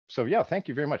So yeah, thank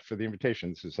you very much for the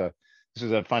invitation. This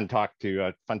is a fun talk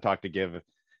to give,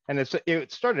 and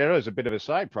it started out as a bit of a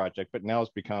side project, but now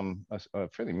it's become a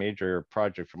fairly major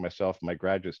project for myself and my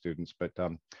graduate students. But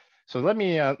so let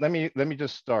me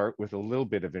just start with a little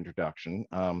bit of introduction.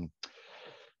 I'm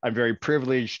very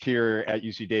privileged here at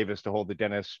UC Davis to hold the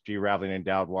Dennis G. Raveling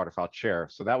Endowed Waterfowl Chair.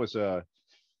 So that was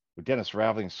Dennis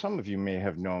Raveling, some of you may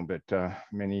have known, but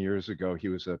many years ago, he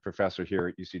was a professor here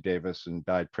at UC Davis and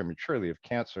died prematurely of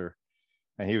cancer.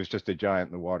 And he was just a giant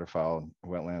in the waterfowl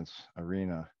wetlands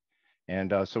arena.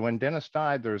 And so when Dennis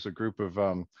died, there was a group of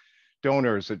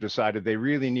donors that decided they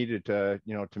really needed to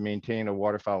maintain a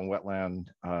waterfowl and wetland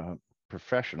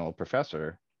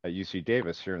professor at UC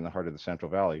Davis here in the heart of the Central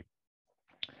Valley.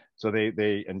 So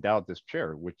they endowed this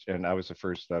chair, and I was the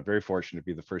first, very fortunate to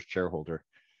be the first chairholder.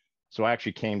 So I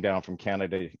actually came down from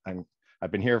Canada.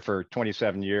 I've been here for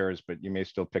 27 years, but you may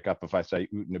still pick up if I say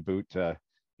oot and a boot,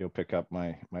 you'll pick up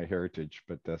my heritage,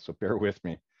 but so bear with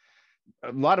me.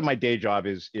 A lot of my day job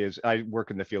is I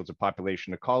work in the fields of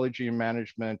population ecology and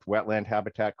management, wetland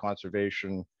habitat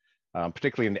conservation,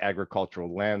 particularly in the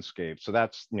agricultural landscape. So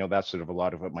that's sort of a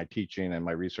lot of what my teaching and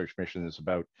my research mission is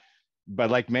about. But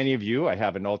like many of you, I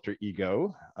have an alter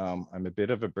ego. I'm a bit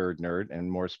of a bird nerd, and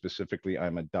more specifically,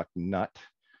 I'm a duck nut.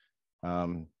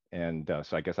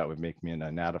 So I guess that would make me an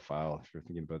anatophile if you're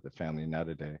thinking about the family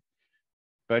Natidae.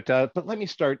 But let me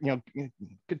start,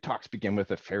 good talks begin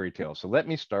with a fairy tale. So let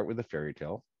me start with a fairy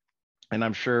tale. And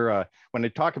I'm sure when I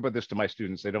talk about this to my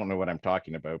students, they don't know what I'm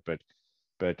talking about, but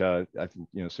I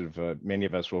think, many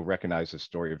of us will recognize the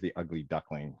story of the ugly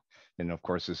duckling. And of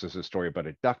course, this is a story about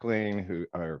a duckling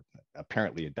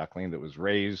apparently a duckling that was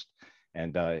raised,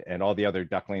 and all the other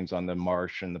ducklings on the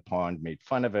marsh and the pond made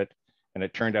fun of it. And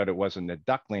it turned out it wasn't a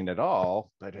duckling at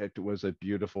all, but it was a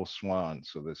beautiful swan.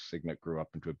 So this cygnet grew up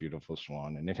into a beautiful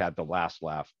swan, and it had the last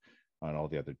laugh on all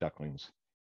the other ducklings.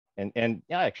 And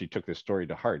I actually took this story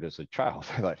to heart as a child.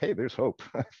 I thought, hey, there's hope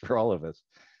for all of us.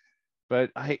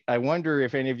 But I wonder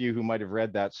if any of you who might have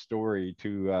read that story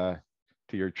to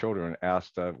your children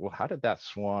asked, well, how did that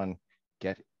swan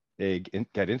get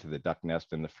into the duck nest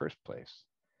in the first place?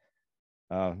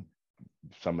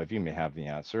 Some of you may have the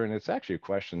answer, and it's actually a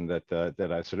question that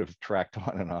I sort of tracked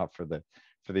on and off for the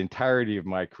entirety of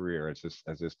my career, as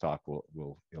this talk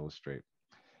will illustrate.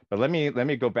 But let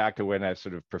me go back to when I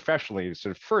sort of professionally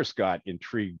first got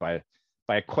intrigued by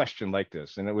a question like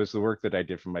this, and it was the work that I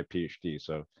did for my PhD.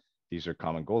 So these are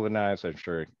common golden eyes. I'm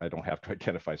sure I don't have to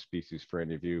identify species for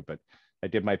any of you, but I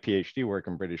did my PhD work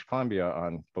in British Columbia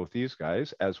on both these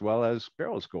guys as well as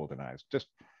Barrow's golden eyes. Just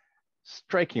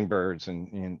striking birds,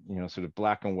 and sort of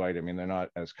black and white. I mean, they're not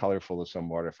as colorful as some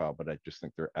waterfowl, but I just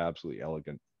think they're absolutely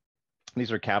elegant.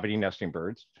 These are cavity nesting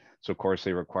birds, so of course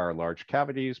they require large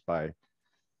cavities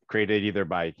created either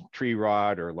by tree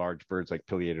rot or large birds like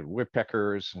pileated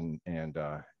woodpeckers, and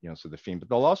so the female. But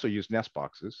they'll also use nest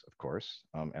boxes, of course,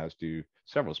 as do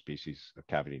several species of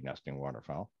cavity nesting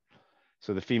waterfowl.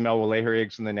 So the female will lay her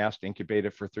eggs in the nest, incubate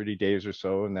it for 30 days or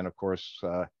so, and then of course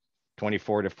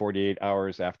 24 to 48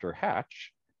 hours after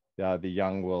hatch, the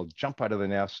young will jump out of the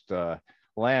nest,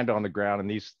 land on the ground, and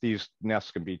these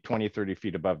nests can be 20, 30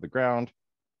 feet above the ground.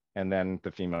 And then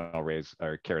the female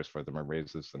cares for them or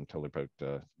raises them till they're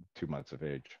about 2 months of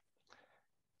age.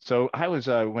 So I was,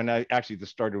 when I actually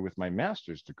just started with my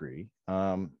master's degree,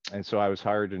 and so I was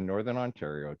hired in Northern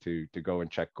Ontario to go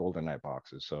and check goldeneye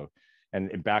boxes. So,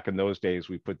 and back in those days,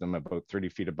 we put them about 30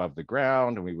 feet above the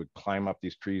ground, and we would climb up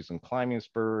these trees and climbing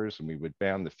spurs, and we would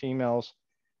band the females.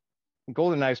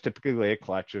 Goldeneyes typically lay a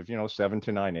clutch of 7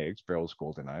 to 9 eggs, Barrow's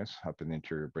goldeneyes, up in the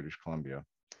interior of British Columbia.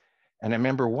 And I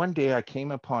remember one day I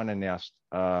came upon a nest.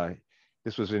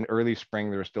 This was in early spring.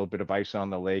 There was still a bit of ice on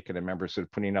the lake, and I remember sort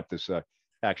of putting up this.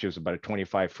 Actually, it was about a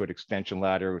 25-foot extension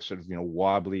ladder. It was sort of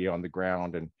wobbly on the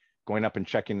ground, and going up and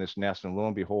checking this nest, and lo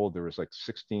and behold, there was like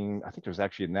 16, I think there was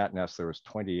actually in that nest, there was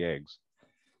 20 eggs.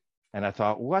 And I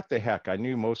thought, what the heck? I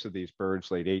knew most of these birds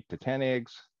laid 8 to 10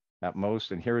 eggs at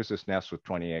most, and here is this nest with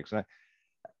 20 eggs. And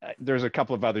there's a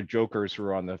couple of other jokers who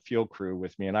were on the field crew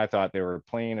with me, and I thought they were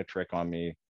playing a trick on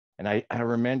me. And I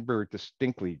remember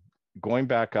distinctly going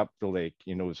back up the lake,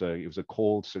 it was a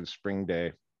cold sort of spring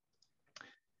day,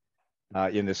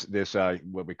 in this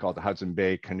what we call the Hudson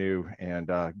Bay canoe,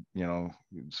 and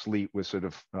sleet was sort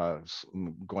of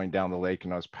going down the lake,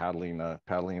 and I was paddling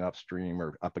upstream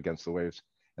or up against the waves,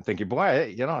 and thinking,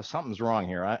 boy, something's wrong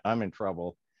here. I'm in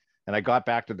trouble. And I got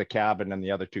back to the cabin, and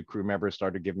the other 2 crew members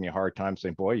started giving me a hard time,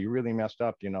 saying, boy, you really messed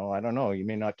up. I don't know, you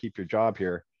may not keep your job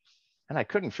here. And I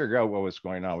couldn't figure out what was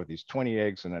going on with these 20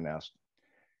 eggs in a nest.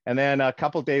 And then a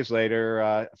couple days later,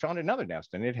 I found another nest,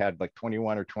 and it had like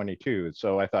 21 or 22.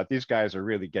 So I thought these guys are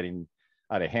really getting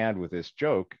out of hand with this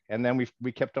joke. And then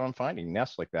we kept on finding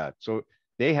nests like that. So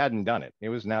they hadn't done it. It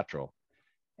was natural.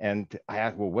 And I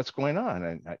asked, well, what's going on?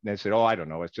 And they said, oh, I don't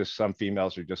know. It's just some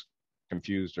females are just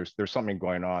confused. There's something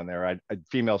going on there.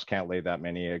 Females can't lay that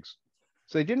many eggs.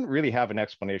 So they didn't really have an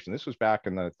explanation. This was back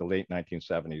in the late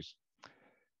 1970s.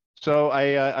 So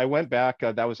I went back.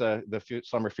 That was the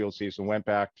summer field season. Went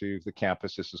back to the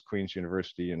campus. This is Queen's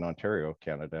University in Ontario,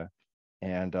 Canada,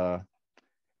 and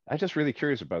I just really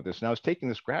curious about this. And I was taking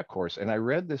this grad course, and I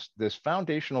read this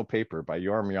foundational paper by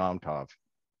Yoram Yomtov.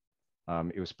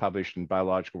 It was published in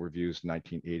Biological Reviews in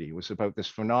 1980. It was about this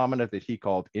phenomena that he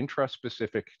called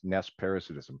intraspecific nest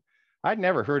parasitism. I'd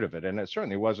never heard of it, and it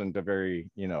certainly wasn't a very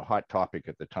hot topic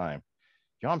at the time.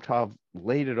 Yomtov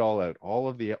laid it all out, all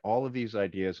of these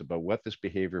ideas about what this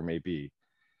behavior may be.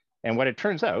 And what it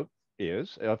turns out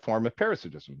is a form of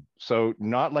parasitism. So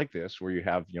not like this, where you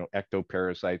have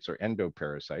ectoparasites or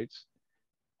endoparasites.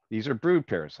 These are brood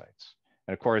parasites.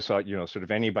 And of course, sort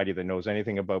of anybody that knows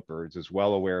anything about birds is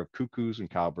well aware of cuckoos and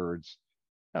cowbirds.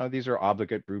 These are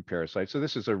obligate brood parasites. So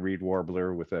this is a reed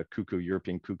warbler with a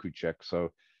European cuckoo chick.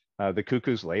 So the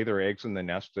cuckoos lay their eggs in the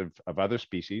nest of other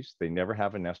species. They never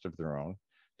have a nest of their own.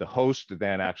 The host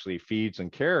then actually feeds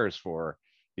and cares for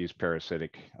these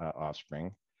parasitic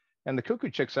offspring. And the cuckoo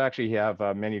chicks actually have,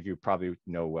 many of you probably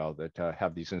know well, that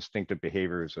have these instinctive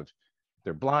behaviors of,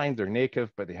 they're blind, they're naked,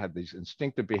 but they have these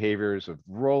instinctive behaviors of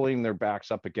rolling their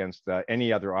backs up against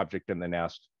any other object in the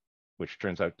nest, which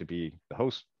turns out to be the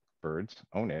host bird's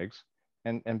own eggs,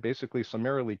 and basically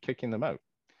summarily kicking them out.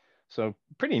 So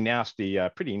pretty nasty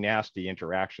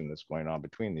interaction that's going on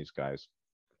between these guys.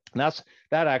 And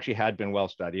that actually had been well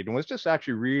studied and was just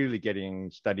actually really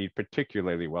getting studied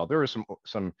particularly well. There was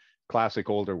some classic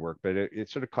older work, but it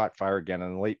sort of caught fire again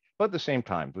in the late, about the same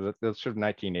time, the sort of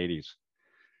 1980s.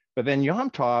 But then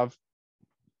Yomtov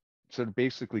sort of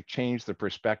basically changed the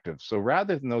perspective. So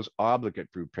rather than those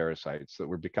obligate brood parasites that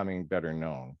were becoming better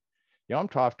known,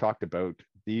 Yomtov talked about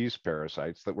these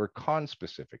parasites that were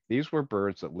conspecific. These were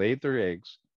birds that laid their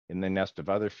eggs in the nest of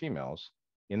other females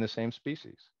in the same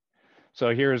species.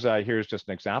 So here's just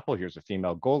an example. Here's a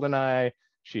female goldeneye.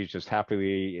 She's just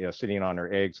happily sitting on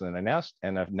her eggs in a nest,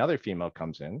 and another female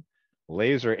comes in,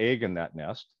 lays her egg in that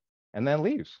nest, and then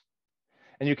leaves.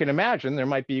 And you can imagine there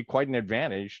might be quite an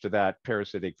advantage to that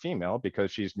parasitic female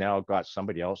because she's now got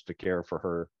somebody else to care for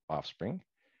her offspring.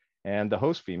 And the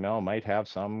host female might have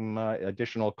some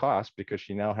additional cost because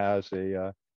she now has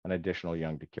an additional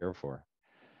young to care for.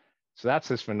 So that's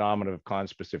this phenomenon of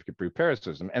conspecific brood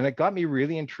parasitism. And it got me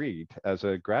really intrigued as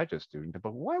a graduate student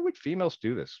about why would females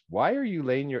do this? Why are you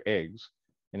laying your eggs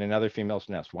in another female's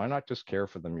nest? Why not just care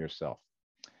for them yourself?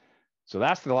 So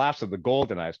that's the last of the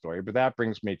goldeneye story, but that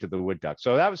brings me to the wood duck.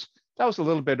 So that was a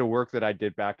little bit of work that I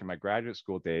did back in my graduate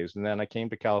school days. And then I came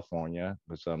to California,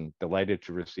 was delighted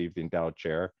to receive the endowed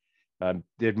chair,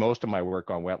 did most of my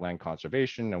work on wetland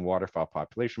conservation and waterfowl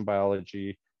population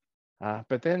biology.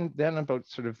 But then about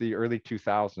sort of the early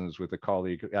 2000s with a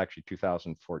colleague, actually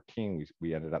 2014,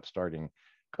 we ended up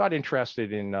got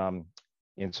interested in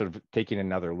sort of taking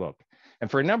another look. And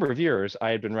for a number of years,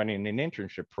 I had been running an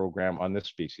internship program on this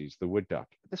species, the wood duck.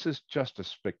 This is just a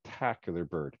spectacular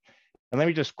bird. And let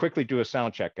me just quickly do a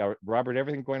sound check. Robert,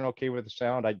 everything going okay with the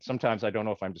sound? Sometimes I don't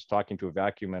know if I'm just talking to a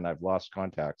vacuum and I've lost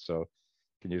contact. So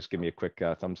can you just give me a quick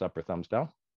thumbs up or thumbs down?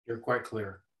 You're quite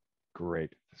clear.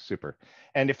 Great, super.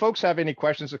 And if folks have any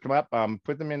questions that come up,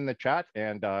 put them in the chat,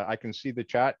 and I can see the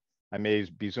chat. I may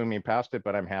be zooming past it,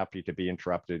 but I'm happy to be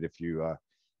interrupted if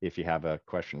you have a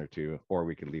question or two, or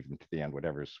we could leave them to the end,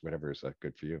 whatever's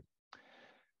good for you.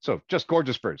 So just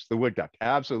gorgeous birds, the wood duck,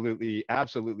 absolutely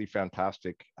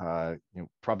fantastic.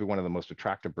 Probably one of the most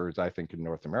attractive birds I think in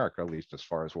North America, at least as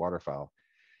far as waterfowl.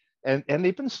 And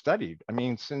they've been studied. I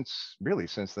mean, since the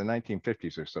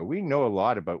 1950s or so. We know a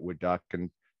lot about wood duck, and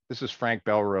this is Frank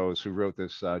Belrose, who wrote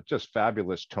this just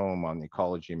fabulous tome on the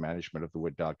ecology and management of the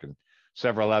wood duck, and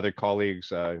several other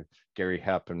colleagues, Gary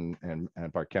Hepp and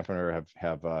Bart Kempner,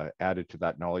 have added to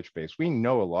that knowledge base. We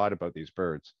know a lot about these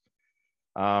birds.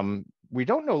 We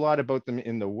don't know a lot about them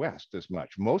in the West as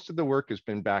much. Most of the work has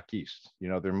been back east.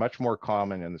 They're much more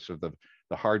common in the sort of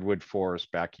the hardwood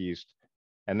forest back east.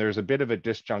 And there's a bit of a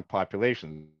disjunct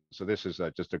population. So this is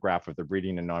just a graph of the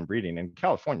breeding and non-breeding. In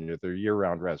California, they're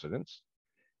year-round residents.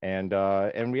 And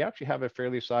we actually have a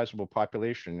fairly sizable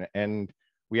population. And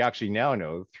we actually now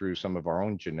know through some of our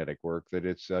own genetic work that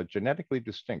it's genetically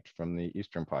distinct from the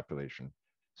Eastern population.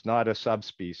 It's not a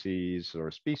subspecies or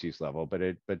species level, but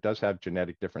it does have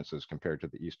genetic differences compared to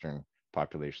the Eastern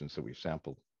populations that we've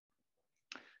sampled.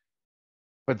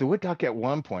 But the wood duck at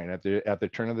one point at the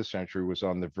turn of the century was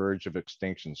on the verge of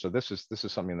extinction. So this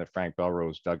is something that Frank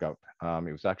Belrose dug up.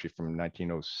 It was actually from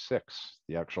 1906,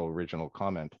 the actual original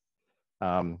comment.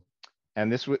 Um, and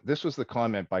this was the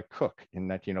comment by Cook in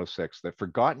 1906, that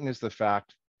forgotten is the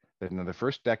fact that in the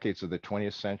first decades of the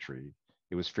 20th century,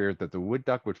 it was feared that the wood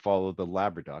duck would follow the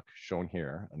Labrador duck, shown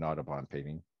here, an Audubon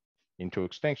painting, into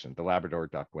extinction. The Labrador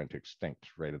duck went extinct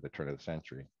right at the turn of the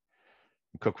century.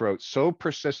 Cook wrote, so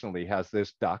persistently has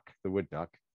this duck, the wood duck,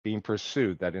 been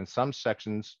pursued that in some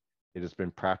sections it has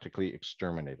been practically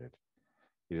exterminated.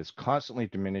 It is constantly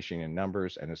diminishing in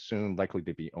numbers and is soon likely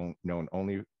to be known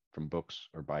only from books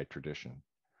or by tradition.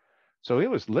 So it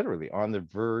was literally on the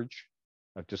verge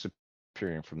of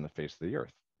disappearing from the face of the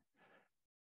earth.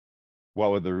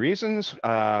 What were the reasons?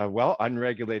 Well,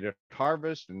 unregulated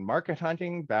harvest and market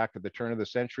hunting back at the turn of the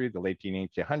century, the late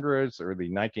 1800s, early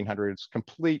 1900s,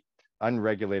 complete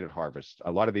unregulated harvest.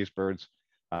 A lot of these birds,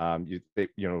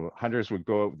 hunters would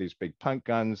go out with these big punt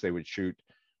guns. They would shoot,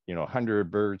 100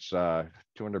 birds,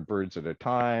 200 birds at a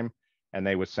time, and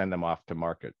they would send them off to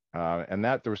market. And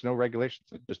that there was no regulations.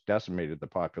 It just decimated the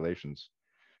populations.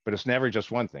 But it's never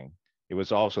just one thing. It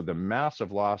was also the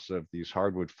massive loss of these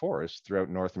hardwood forests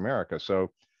throughout North America. So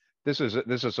this is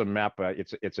a map.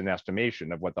 It's an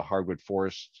estimation of what the hardwood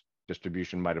forest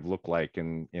distribution might have looked like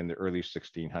in the early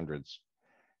 1600s.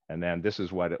 And then this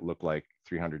is what it looked like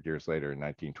 300 years later in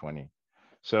 1920.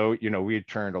 So, we had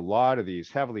turned a lot of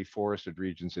these heavily forested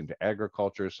regions into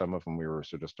agriculture. Some of them we were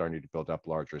sort of starting to build up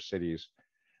larger cities.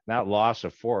 And that loss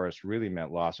of forest really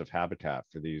meant loss of habitat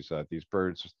for these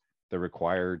birds that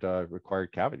required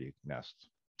cavity nests.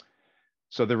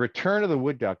 So the return of the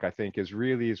wood duck, I think, is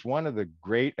one of the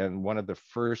great and one of the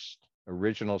first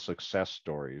original success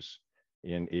stories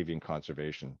in avian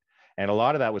conservation. And a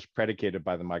lot of that was predicated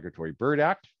by the Migratory Bird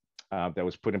Act that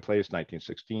was put in place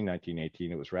 1916,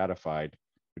 1918. It was ratified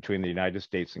between the United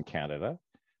States and Canada.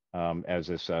 As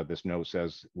this note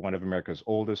says, one of America's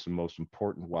oldest and most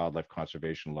important wildlife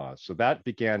conservation laws. So that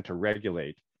began to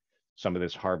regulate some of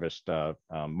this harvest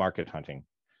market hunting.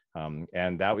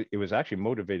 And it was actually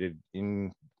motivated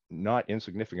in not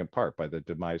insignificant part by the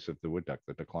demise of the wood duck,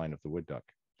 the decline of the wood duck.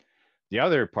 The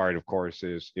other part, of course,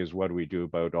 is what do we do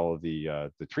about all of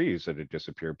the trees that had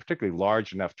disappeared, particularly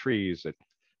large enough trees that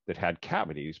had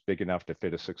cavities big enough to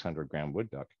fit a 600-gram wood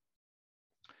duck.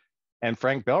 And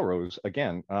Frank Belrose,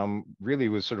 again, really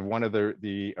was sort of one of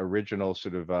the original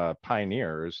sort of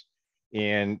pioneers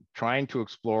in trying to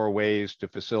explore ways to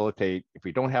facilitate, if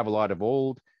we don't have a lot of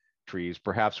old trees,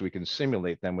 perhaps we can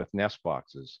simulate them with nest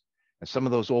boxes. And some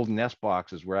of those old nest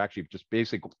boxes were actually just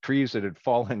basic trees that had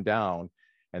fallen down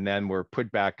and then were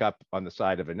put back up on the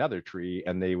side of another tree,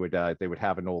 and they would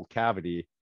have an old cavity,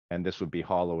 and this would be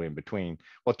hollow in between.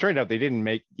 Well, it turned out they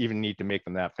didn't even need to make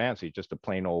them that fancy. Just a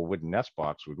plain old wooden nest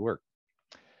box would work.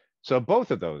 So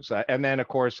both of those, and then of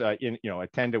course,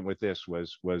 attendant with this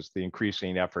was the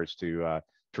increasing efforts to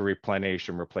replenish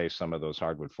and replace some of those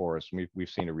hardwood forests. We've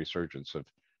seen a resurgence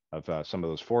of some of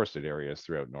those forested areas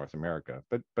throughout North America,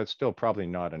 but still probably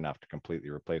not enough to completely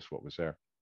replace what was there.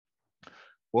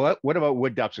 Well, what about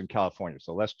wood ducks in California?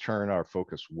 So let's turn our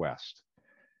focus west.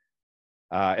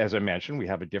 As I mentioned, we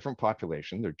have a different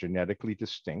population. They're genetically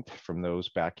distinct from those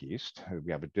back east.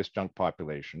 We have a disjunct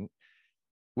population.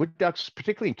 Wood ducks,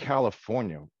 particularly in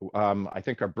California, I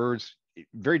think are birds,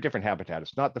 very different habitat.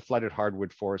 It's not the flooded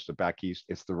hardwood forest of back east,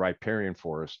 it's the riparian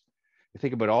forest. You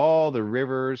think about all the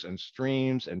rivers and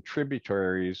streams and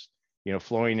tributaries,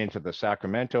 flowing into the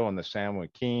Sacramento and the San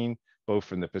Joaquin, both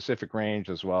from the Pacific Range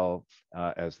as well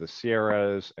as the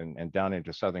Sierras and down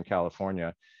into Southern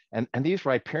California. And these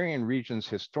riparian regions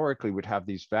historically would have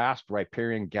these vast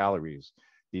riparian galleries,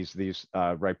 these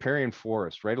riparian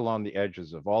forests right along the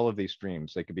edges of all of these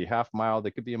streams. They could be half mile,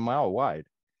 they could be a mile wide.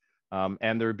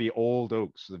 And there would be old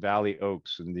oaks, the valley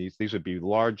oaks, and these would be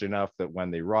large enough that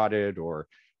when they rotted or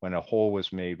when a hole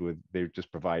was made, they would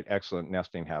just provide excellent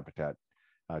nesting habitat,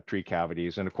 tree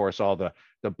cavities. And of course, all the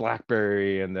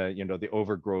blackberry and the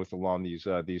overgrowth along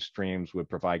these streams would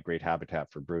provide great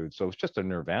habitat for broods. So it's just a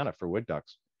nirvana for wood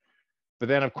ducks. But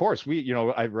then, of course,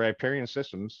 riparian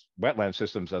systems, wetland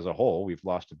systems as a whole, we've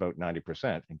lost about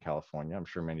 90% in California. I'm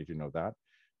sure many of you know that.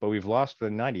 But we've lost the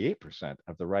 98%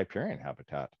 of the riparian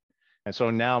habitat. And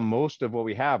so now most of what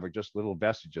we have are just little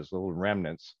vestiges, little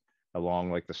remnants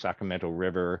along like the Sacramento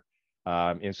River.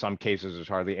 In some cases, there's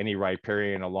hardly any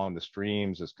riparian along the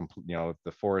streams.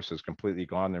 The forest is completely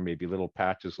gone. There may be little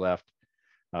patches left.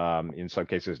 In some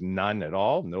cases, none at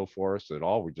all, no forests at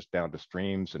all. We're just down to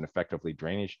streams and effectively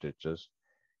drainage ditches.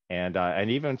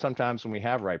 And even sometimes when we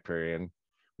have riparian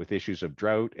with issues of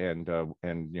drought and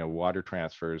water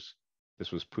transfers,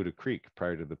 This was Puda Creek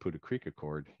prior to the Puda Creek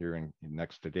Accord here in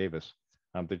next to Davis.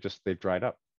 They dried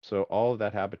up. So all of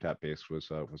that habitat base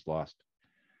was lost.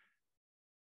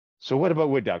 So what about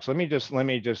wood ducks? Let me just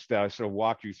sort of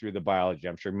walk you through the biology.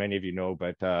 I'm sure many of you know,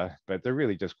 but they're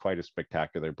really just quite a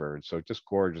spectacular bird. So just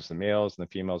gorgeous. The males and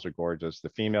the females are gorgeous.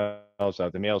 The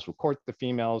males will court the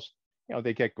females. You know,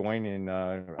 they get going in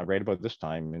right about this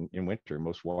time in winter.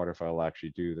 Most waterfowl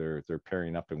actually do their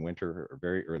pairing up in winter or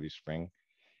very early spring.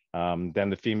 Then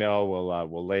the female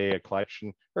will lay a clutch,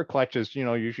 and her clutch is, you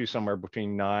know, usually somewhere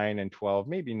between 9 and 12,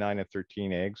 maybe 9 and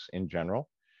 13 eggs in general.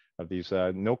 Of these,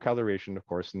 no coloration, of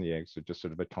course, in the eggs. They're just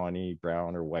sort of a tawny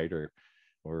brown or white or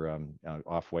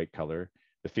off-white color.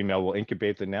 The female will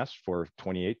incubate the nest for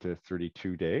 28 to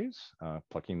 32 days,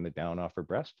 plucking the down off her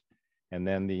breast, and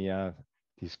then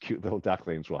these cute little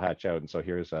ducklings will hatch out. And so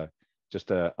here's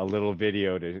just a little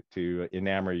video to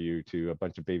enamor you to a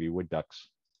bunch of baby wood ducks.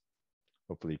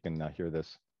 Hopefully you can hear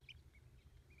this.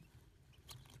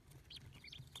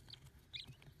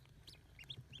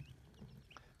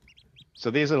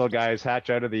 So these little guys hatch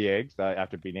out of the eggs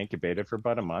after being incubated for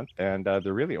about a month, and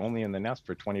they're really only in the nest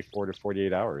for 24 to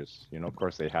 48 hours. You know, of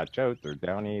course, they hatch out, they're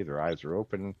downy, their eyes are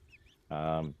open.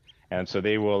 And so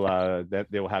they will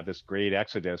have this great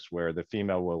exodus where the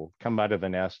female will come out of the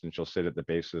nest and she'll sit at the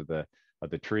base of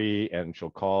the tree, and she'll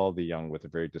call the young with a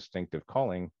very distinctive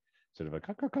calling, sort of a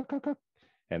cuck, cuck, cuck, cuck, cuck.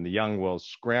 And the young will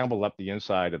scramble up the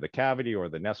inside of the cavity or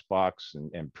the nest box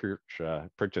and perch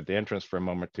at the entrance for a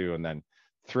moment or two, and then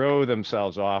throw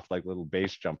themselves off like little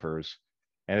base jumpers.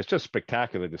 And it's just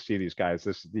spectacular to see these guys.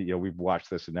 We've watched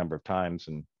this a number of times,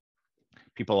 and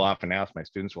people often ask, my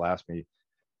students will ask me,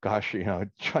 gosh,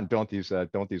 John, don't these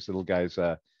little guys,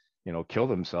 kill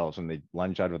themselves when they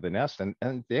lunge out of the nest?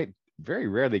 And they very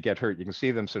rarely get hurt. You can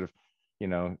see them sort of,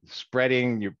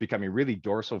 spreading, you're becoming really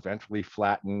dorsal ventrally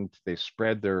flattened. They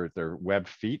spread their webbed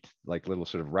feet like little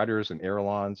sort of rudders and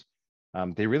ailerons.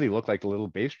 They really look like little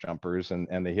base jumpers,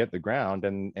 and they hit the ground,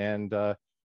 and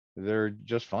they're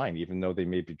just fine, even though they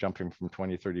may be jumping from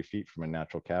 20, 30 feet from a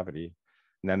natural cavity.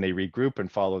 And then they regroup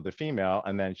and follow the female,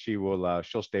 and then she'll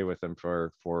stay with them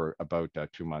for about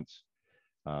 2 months,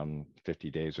 50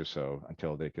 days or so,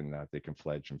 until they can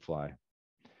fledge and fly.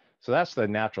 So that's the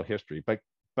natural history.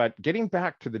 But getting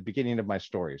back to the beginning of my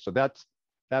story, so that's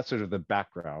sort of the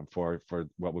background for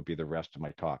what would be the rest of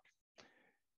my talk.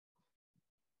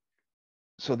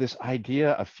 So this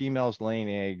idea of females laying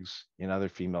eggs in other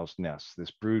females' nests,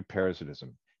 this brood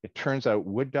parasitism, it turns out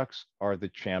wood ducks are the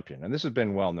champion. And this has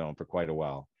been well known for quite a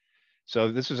while.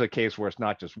 So this is a case where it's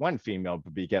not just one female,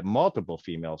 but we get multiple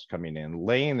females coming in,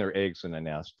 laying their eggs in a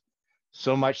nest.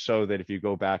 So much so that if you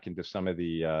go back into some of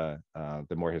the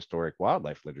more historic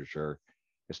wildlife literature,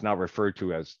 it's not referred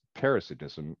to as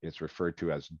parasitism, it's referred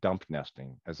to as dump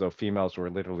nesting, as though females were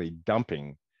literally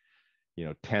dumping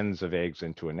tens of eggs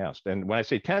into a nest. And when I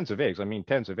say tens of eggs, I mean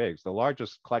tens of eggs. The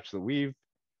largest clutch that we've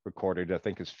recorded, I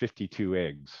think, is 52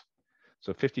 eggs.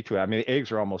 So 52, I mean, the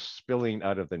eggs are almost spilling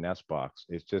out of the nest box.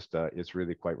 It's just, it's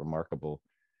really quite remarkable.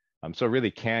 So it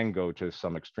really can go to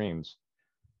some extremes.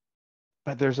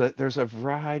 But there's a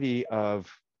variety of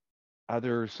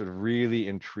other sort of really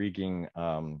intriguing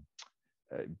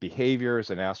behaviors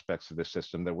and aspects of the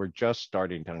system that we're just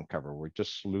starting to uncover. We're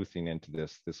just sleuthing into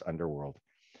this underworld.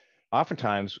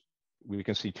 Oftentimes, we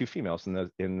can see two females in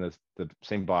the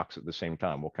same box at the same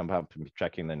time. We'll come up and be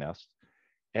checking the nest,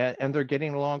 and they're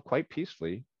getting along quite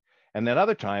peacefully. And then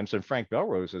other times, and Frank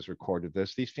Belrose has recorded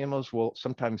this, these females will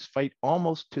sometimes fight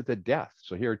almost to the death.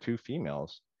 So here are two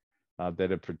females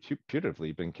that have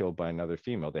putatively been killed by another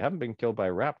female. They haven't been killed by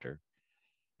a raptor.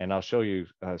 And I'll show you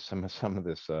some of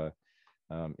this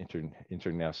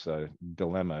internest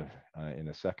dilemma in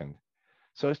a second.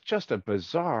 So it's just a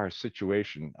bizarre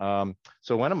situation.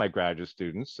 So one of my graduate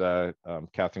students,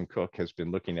 Catherine Cook, has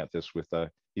been looking at this with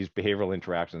these behavioral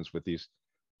interactions with these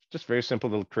just very simple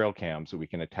little trail cams that we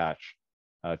can attach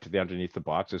to the underneath the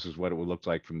box. This is what it would look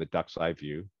like from the duck's eye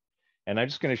view. And I'm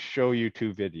just going to show you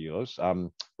two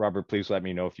videos. Robert, please let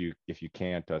me know if you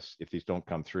can't, if these don't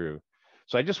come through.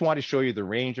 So I just want to show you the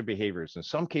range of behaviors. In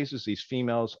some cases, these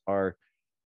females are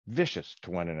vicious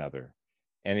to one another.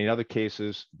 And in other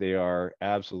cases, they are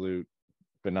absolute,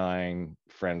 benign,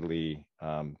 friendly,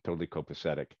 totally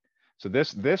copacetic. So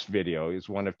this video is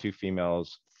one of two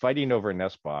females fighting over a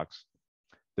nest box.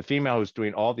 The female who's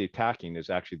doing all the attacking is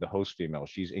actually the host female.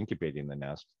 She's incubating the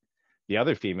nest. The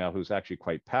other female, who's actually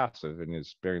quite passive and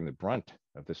is bearing the brunt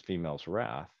of this female's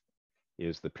wrath,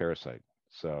 is the parasite.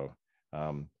 So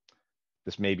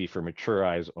this may be for mature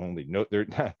eyes only. No,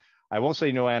 I won't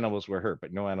say no animals were hurt,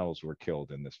 but no animals were killed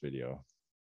in this video.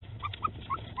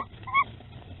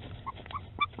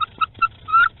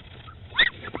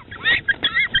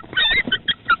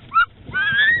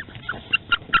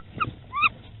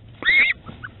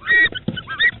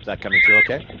 Is that coming through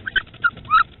okay?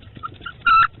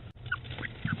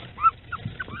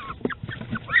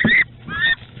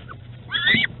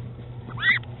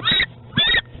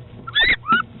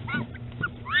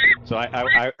 So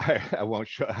I won't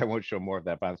show more of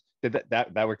that bounce. Did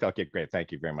that worked? Okay, great.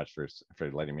 Thank you very much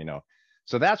for letting me know.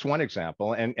 So that's one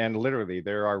example, and literally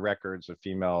there are records of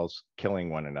females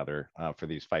killing one another for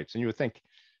these fights. And you would think,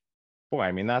 boy,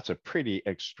 I mean that's a pretty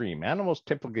extreme. Animals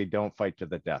typically don't fight to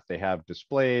the death. They have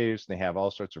displays, they have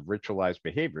all sorts of ritualized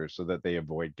behaviors so that they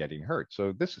avoid getting hurt.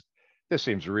 So this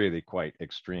seems really quite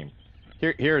extreme.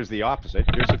 Here is the opposite.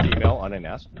 Here's a female on a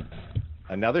nest.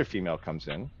 Another female comes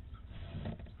in.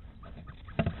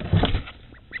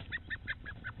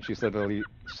 She's literally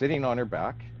sitting on her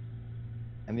back,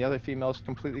 and the other female is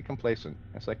completely complacent.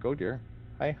 It's like, oh dear,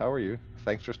 hi, how are you?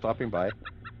 Thanks for stopping by.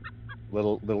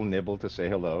 Little nibble to say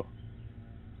hello.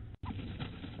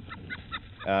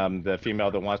 The female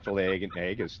that wants to lay an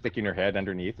egg is sticking her head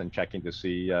underneath and checking to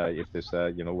see if this,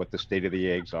 what the state of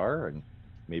the eggs are, and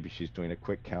maybe she's doing a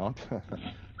quick count.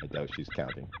 I doubt she's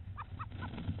counting.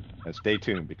 And stay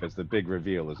tuned because the big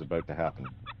reveal is about to happen.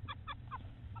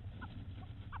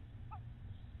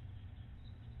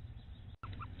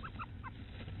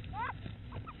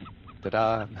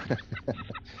 Ta-da!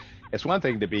 It's one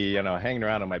thing to be, hanging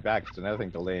around on my back. It's another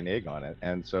thing to lay an egg on it.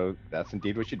 And so that's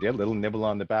indeed what she did. A little nibble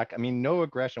on the back. I mean, no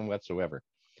aggression whatsoever.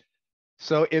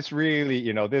 So it's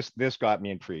really, this got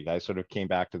me intrigued. I sort of came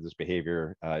back to this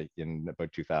behavior in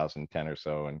about 2010 or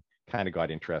so, and kind of got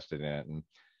interested in it. And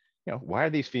why are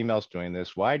these females doing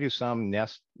this? Why do some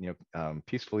nest,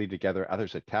 peacefully together?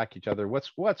 Others attack each other.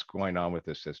 What's going on with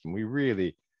this system?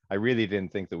 I really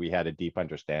didn't think that we had a deep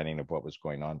understanding of what was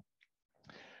going on.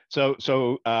 So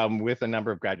with a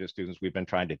number of graduate students, we've been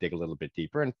trying to dig a little bit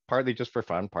deeper, and partly just for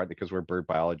fun, partly because we're bird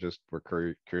biologists,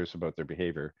 we're curious about their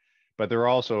behavior, but there are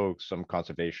also some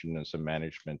conservation and some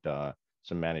management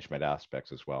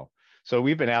aspects as well. So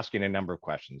we've been asking a number of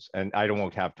questions, and I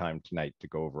won't have time tonight to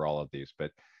go over all of these,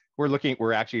 but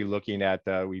we're actually looking at,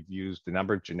 we've used a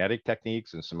number of genetic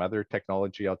techniques and some other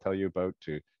technology I'll tell you about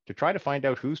to try to find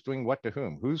out who's doing what to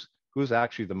whom, who's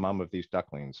actually the mom of these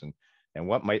ducklings, and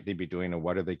what might they be doing and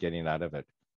what are they getting out of it.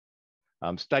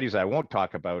 Studies I won't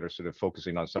talk about are sort of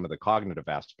focusing on some of the cognitive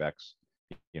aspects.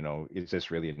 Is this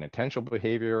really an intentional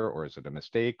behavior, or is it a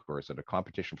mistake, or is it a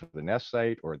competition for the nest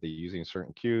site, or are they using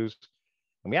certain cues?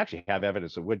 And we actually have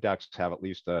evidence that wood ducks have at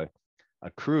least a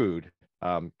crude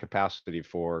capacity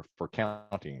for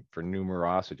counting, for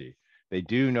numerosity. They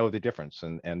do know the difference,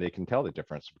 and they can tell the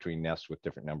difference between nests with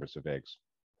different numbers of eggs.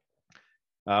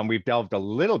 We've delved a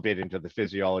little bit into the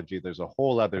physiology. There's a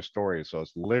whole other story, so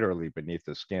it's literally beneath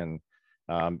the skin,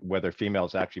 whether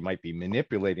females actually might be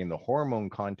manipulating the hormone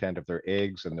content of their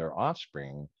eggs and their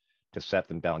offspring to set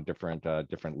them down different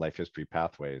life history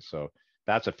pathways. So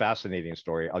that's a fascinating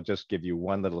story. I'll just give you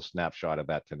one little snapshot of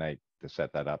that tonight to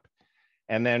set that up.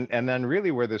 And then really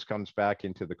where this comes back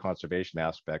into the conservation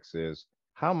aspects is,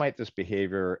 how might this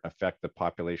behavior affect the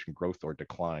population growth or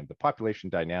decline, the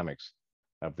population dynamics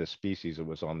of this species that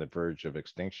was on the verge of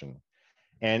extinction.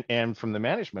 And from the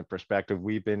management perspective,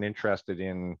 we've been interested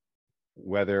in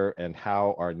whether and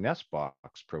how our nest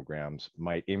box programs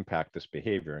might impact this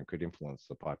behavior and could influence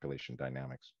the population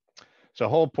dynamics. So a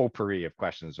whole potpourri of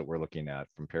questions that we're looking at,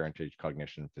 from parentage,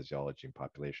 cognition, physiology, and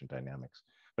population dynamics.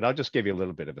 But I'll just give you a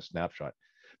little bit of a snapshot.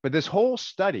 But this whole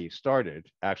study started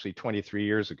actually 23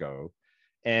 years ago.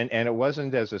 And it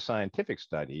wasn't as a scientific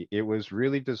study. It was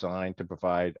really designed to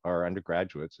provide our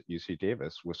undergraduates at UC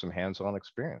Davis with some hands-on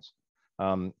experience.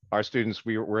 Our students,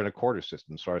 we're in a quarter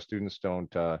system, so our students don't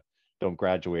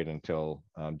graduate until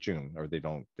June, or they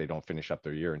don't finish up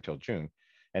their year until June.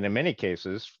 And in many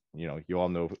cases, you all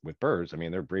know with birds, I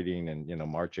mean, they're breeding in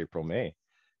March, April, May.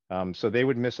 So they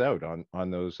would miss out on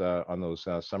those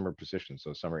summer positions,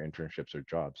 those summer internships or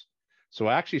jobs. So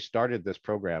I actually started this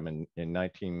program in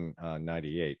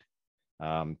 1998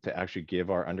 to actually give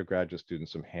our undergraduate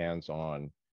students some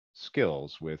hands-on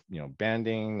skills with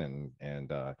banding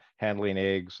and handling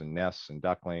eggs and nests and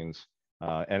ducklings.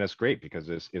 And it's great because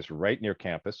it's right near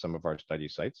campus, some of our study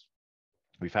sites.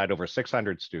 We've had over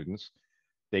 600 students.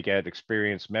 They get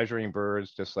experience measuring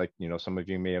birds, just like some of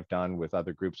you may have done with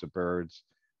other groups of birds.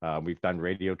 We've done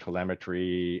radio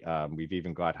telemetry. We've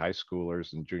even got high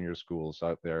schoolers and junior schools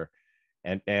out there.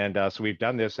 And so we've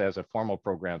done this as a formal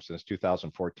program since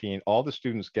 2014. All the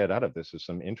students get out of this is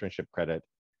some internship credit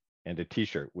and a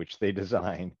T-shirt, which they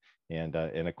design. And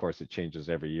of course, it changes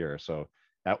every year. So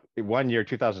one year,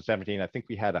 2017, I think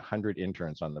we had 100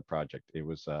 interns on the project. It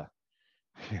was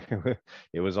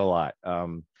it was a lot.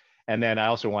 And then I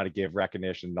also want to give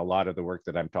recognition. A lot of the work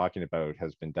that I'm talking about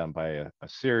has been done by a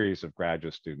series of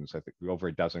graduate students. I think over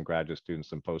a dozen graduate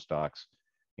students and postdocs,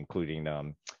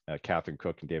 including Catherine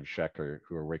Cook and David Scheckler,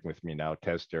 who are working with me now.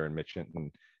 Tez, Darren Mitchell,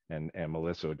 and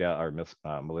Melissa Odell,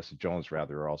 or Melissa Jones,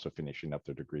 rather, are also finishing up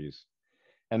their degrees.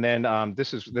 And then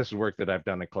this is work that I've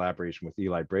done in collaboration with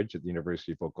Eli Bridge at the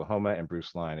University of Oklahoma and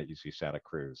Bruce Lyon at UC Santa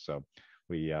Cruz. So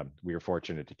we were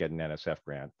fortunate to get an NSF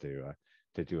grant to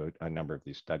do a number of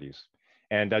these studies.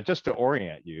 And just to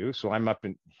orient you, so I'm up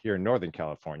here in Northern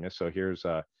California. So here's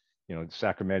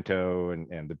Sacramento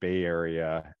and the Bay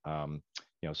Area.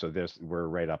 So we're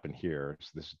right up in here.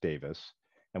 So this is Davis.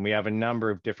 And we have a number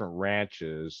of different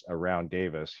ranches around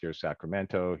Davis. Here's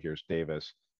Sacramento, here's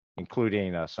Davis,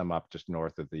 including some up just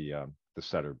north of the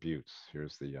Sutter Buttes.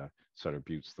 Here's the Sutter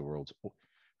Buttes, the world's,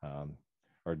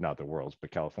 or not the world's,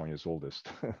 but California's oldest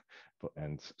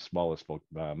and smallest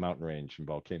mountain range and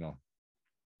volcano.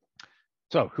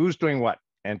 So who's doing what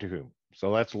and to whom? So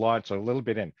let's launch a little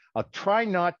bit in. I'll try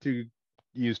not to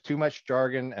use too much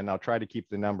jargon, and I'll try to keep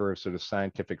the number of sort of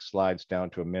scientific slides down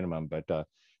to a minimum, but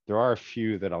there are a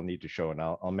few that I'll need to show, and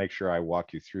I'll make sure I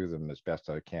walk you through them as best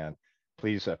I can.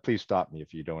 Please stop me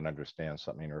if you don't understand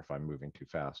something or if I'm moving too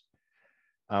fast.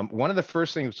 One of the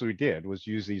first things we did was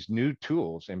use these new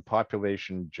tools in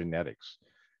population genetics.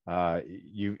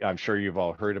 I'm sure you've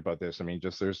all heard about this. I mean,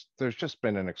 there's just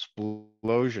been an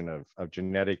explosion of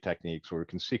genetic techniques where we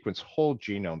can sequence whole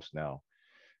genomes now.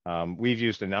 We've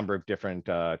used a number of different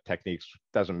techniques,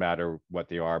 doesn't matter what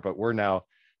they are, but we're now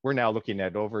looking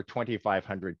at over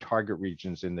 2,500 target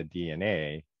regions in the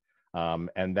DNA.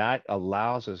 And that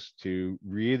allows us to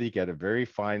really get a very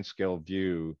fine scale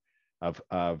view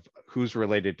of who's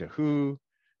related to who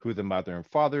the mother and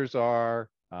fathers are,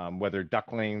 whether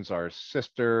ducklings are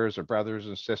sisters or brothers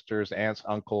and sisters, aunts,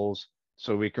 uncles.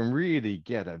 So we can really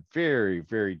get a very,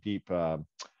 very deep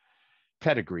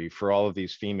pedigree for all of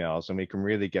these females, and we can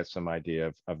really get some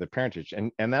idea of the parentage.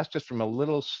 And that's just from a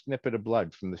little snippet of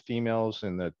blood from the females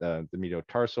in the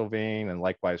metatarsal vein, and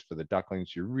likewise for the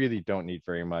ducklings. You really don't need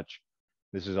very much.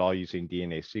 This is all using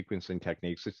DNA sequencing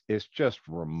techniques. It's just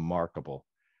remarkable,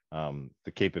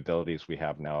 the capabilities we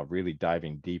have now of really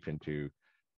diving deep into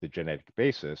the genetic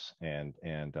basis and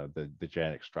the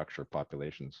genetic structure of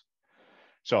populations.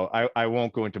 So I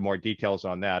won't go into more details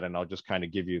on that, and I'll just kind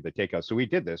of give you the takeout. So we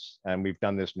did this, and we've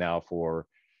done this now for,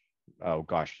 oh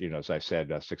gosh, as I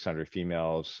said, 600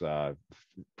 females,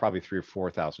 probably 3,000 or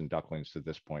 4,000 ducklings to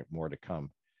this point, more to come.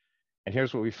 And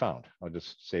here's what we found. I'll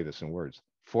just say this in words.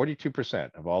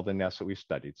 42% of all the nests that we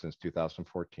studied since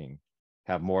 2014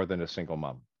 have more than a single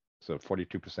mom. So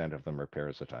 42% of them are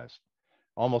parasitized,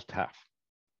 almost half.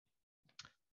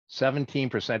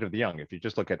 17% of the young, if you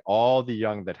just look at all the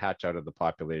young that hatch out of the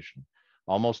population,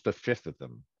 almost a fifth of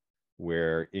them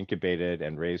were incubated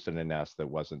and raised in a nest that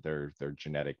wasn't their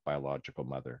genetic biological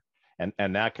mother.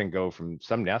 And that can go from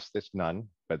some nests, it's none,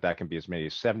 but that can be as many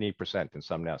as 70% in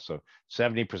some nests. So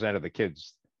 70% of the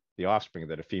kids, the offspring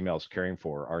that a female is caring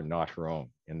for, are not her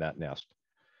own in that nest.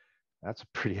 That's a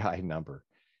pretty high number.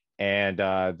 And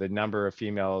the number of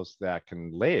females that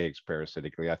can lay eggs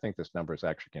parasitically, I think this number is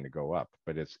actually going to go up,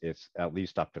 but it's at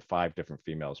least up to 5 different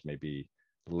females may be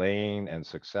laying and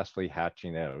successfully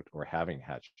hatching out or having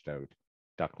hatched out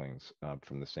ducklings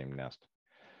from the same nest.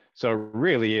 So it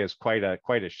really is quite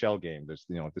a shell game. There's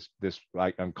this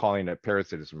I'm calling it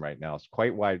parasitism right now. It's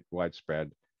quite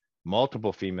widespread.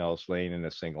 Multiple females laying in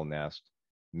a single nest.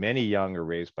 Many young are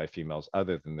raised by females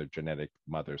other than their genetic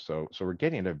mother. So we're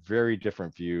getting a very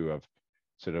different view of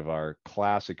sort of our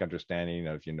classic understanding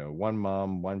of one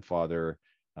mom, one father,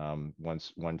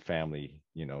 one family,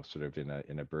 sort of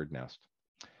in a bird nest.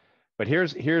 But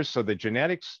here's so the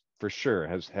genetics for sure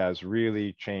has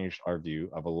really changed our view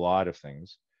of a lot of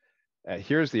things.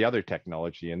 Here's the other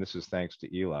technology, and this is thanks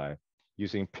to Eli,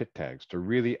 using pit tags to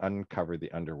really uncover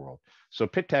the underworld. So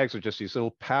pit tags are just these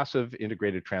little passive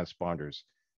integrated transponders.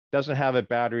 Doesn't have a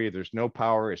battery, there's no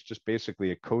power, it's just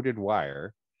basically a coated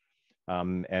wire.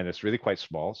 And it's really quite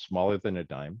small, smaller than a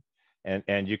dime.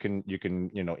 And you can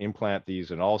implant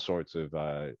these in all sorts of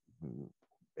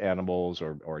animals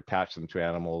or attach them to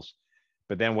animals.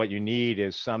 But then what you need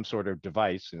is some sort of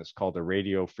device, and it's called a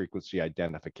radio frequency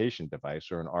identification device,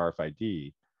 or an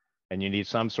RFID. And you need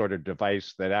some sort of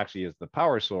device that actually is the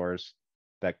power source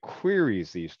that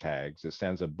queries these tags. It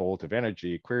sends a bolt of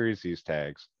energy, queries these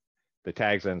tags. The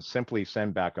tags then simply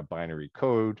send back a binary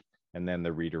code, and then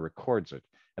the reader records it.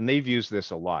 And they've used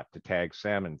this a lot to tag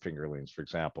salmon fingerlings, for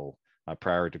example,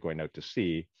 prior to going out to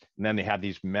sea. And then they have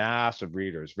these massive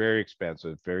readers, very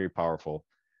expensive, very powerful,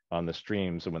 on the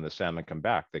streams. And when the salmon come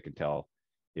back, they can tell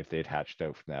if they'd hatched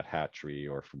out from that hatchery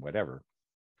or from whatever.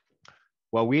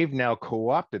 Well, we've now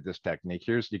co-opted this technique.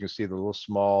 Here's, you can see the little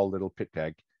small little pit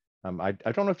tag. I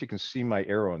don't know if you can see my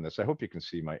arrow in this. I hope you can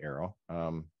see my arrow.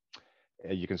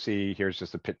 You can see here's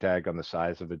just a pit tag on the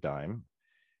size of a dime.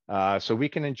 So we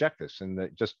can inject this in the,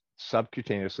 just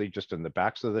subcutaneously, just in the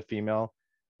backs of the female.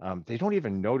 They don't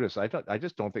even notice. I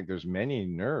just don't think there's many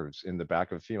nerves in the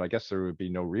back of a female. I guess there would be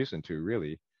no reason to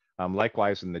really.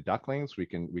 Likewise, in the ducklings, we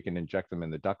can inject them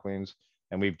in the ducklings,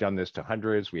 and we've done this to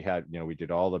hundreds. We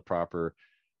did all the proper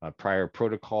prior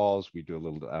protocols. We do a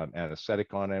little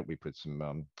anesthetic on it. We put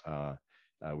some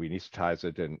we anesthetize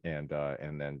it, and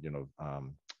then a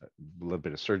little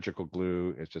bit of surgical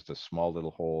glue. It's just a small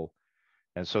little hole.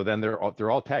 And so then they're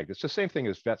all tagged. It's the same thing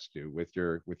as vets do with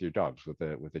your dogs with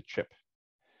a chip.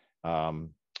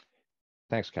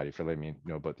 Thanks, Caddy, for letting me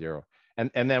know about the arrow.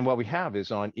 And then what we have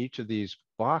is on each of these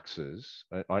boxes,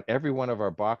 on every one of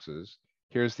our boxes,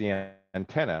 here's the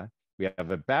antenna. We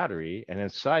have a battery, and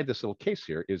inside this little case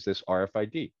here is this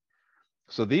RFID.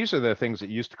 So these are the things that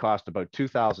used to cost about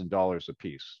 $2,000 a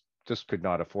piece. Just could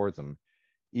not afford them.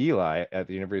 Eli at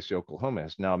the University of Oklahoma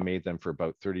has now made them for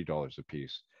about $30 a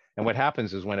piece. And what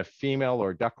happens is when a female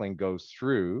or duckling goes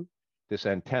through this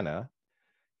antenna,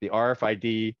 the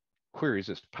RFID queries,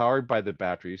 it's powered by the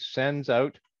battery, sends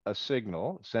out a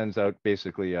signal, sends out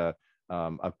basically a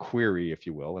query, if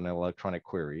you will, an electronic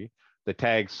query. The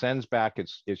tag sends back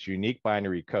its unique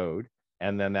binary code,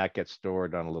 and then that gets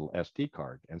stored on a little SD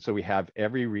card. And so we have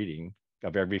every reading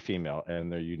of every female,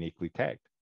 and they're uniquely tagged.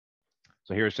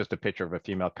 So here's just a picture of a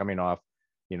female coming off.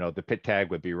 The pit tag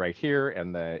would be right here,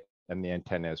 and the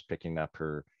antenna is picking up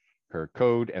her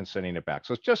code and sending it back.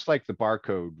 So it's just like the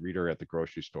barcode reader at the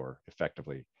grocery store,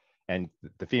 effectively. And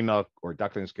the female or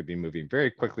ducklings could be moving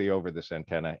very quickly over this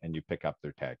antenna, and you pick up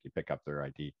their tag, you pick up their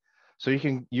ID. So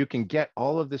you can get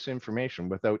all of this information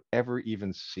without ever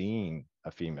even seeing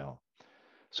a female.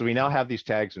 So we now have these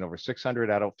tags in over 600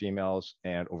 adult females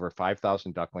and over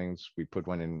 5,000 ducklings. We put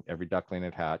one in every duckling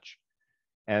at hatch.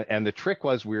 And the trick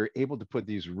was we were able to put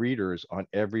these readers on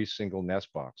every single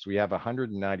nest box. We have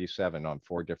 197 on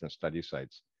 4 different study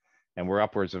sites. And we're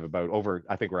upwards of about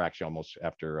I think we're actually almost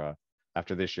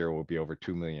after this year, we'll be over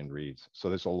 2 million reads. So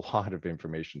there's a lot of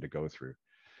information to go through.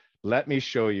 Let me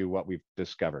show you what we've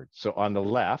discovered. So on the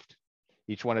left,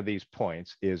 each one of these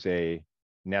points is a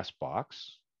nest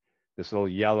box. This little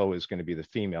yellow is going to be the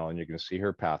female, and you're going to see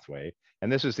her pathway.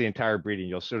 And this is the entire breeding.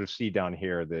 You'll sort of see down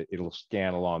here that it'll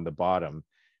scan along the bottom.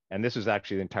 And this is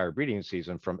actually the entire breeding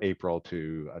season from April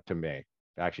to May,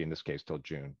 actually in this case till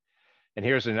June. And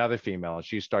here's another female, and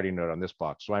she's starting out on this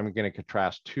box. So I'm going to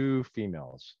contrast 2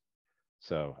 females.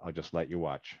 So I'll just let you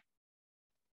watch.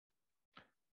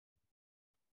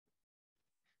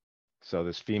 So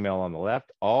this female on the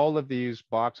left, all of these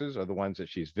boxes are the ones that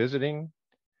she's visiting.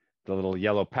 The little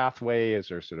yellow pathway is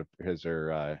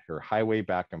her highway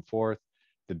back and forth.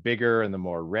 The bigger and the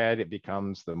more red it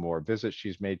becomes, the more visits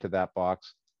she's made to that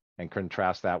box, and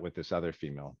contrast that with this other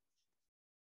female.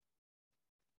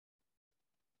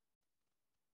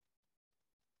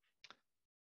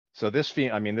 So this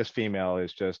female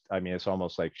is just, it's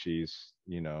almost like she's,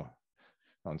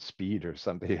 on speed or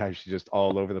something. She's just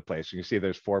all over the place. You can see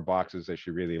there's 4 boxes that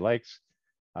she really likes.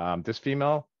 This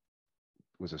female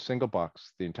was a single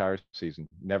box the entire season,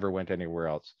 never went anywhere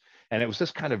else. And it was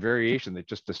this kind of variation that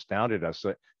just astounded us.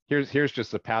 So here's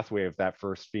just the pathway of that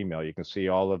first female. You can see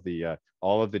all of the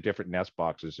different nest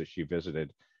boxes that she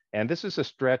visited. And this is a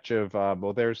stretch of,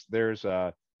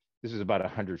 this is about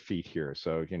 100 feet here.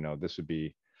 So, this would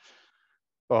be,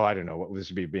 I don't know, what this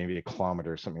would be, maybe a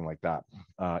kilometer or something like that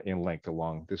in length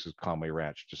along. This is Conway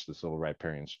Ranch, just this little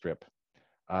riparian strip.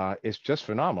 It's just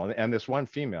phenomenal. And this one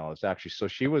female is actually, so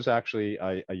she was actually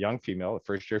a young female, a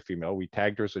first-year female. We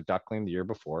tagged her as a duckling the year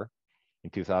before in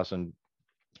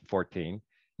 2014.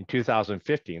 In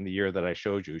 2015, the year that I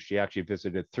showed you, she actually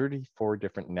visited 34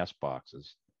 different nest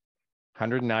boxes,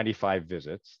 195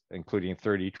 visits, including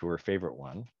 30 to her favorite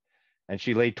one. And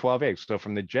she laid 12 eggs. So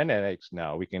from the genetics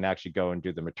now, we can actually go and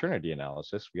do the maternity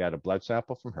analysis. We had a blood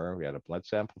sample from her. We had a blood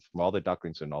sample from all the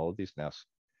ducklings in all of these nests.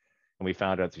 And we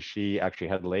found out that she actually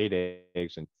had laid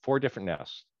eggs in 4 different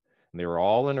nests. And they were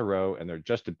all in a row, and they're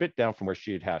just a bit down from where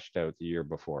she had hatched out the year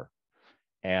before.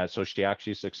 And so she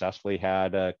actually successfully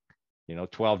had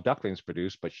 12 ducklings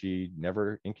produced, but she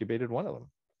never incubated one of them.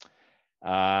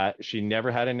 She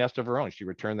never had a nest of her own. She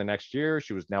returned the next year.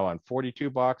 She was now on 42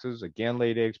 boxes, again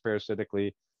laid eggs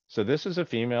parasitically. So this is a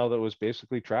female that was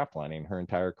basically traplining her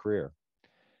entire career.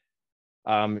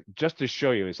 Just to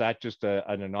show you, is that just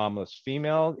an anomalous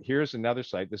female? Here's another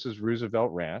site. This is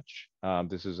Roosevelt Ranch.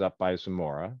 This is up by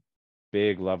Zamora.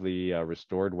 big, lovely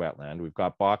restored wetland. We've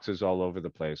got boxes all over the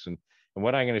place. And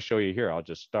what I'm going to show you here, I'll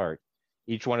just start.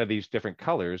 Each one of these different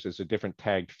colors is a different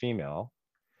tagged female.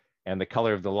 And the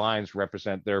color of the lines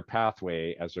represent their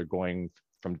pathway as they're going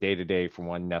from day to day from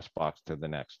one nest box to the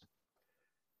next.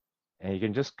 And you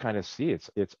can just kind of see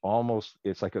it's almost,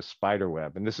 it's like a spider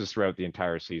web. And this is throughout the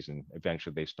entire season.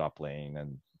 Eventually they stop laying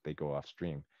and they go off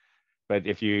stream. But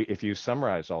if you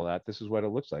summarize all that, this is what it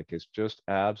looks like. It's just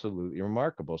absolutely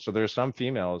remarkable. So there are some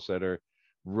females that are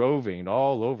roving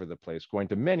all over the place, going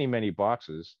to many, many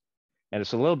boxes. And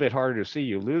it's a little bit harder to see,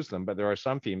 you lose them, but there are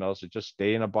some females that just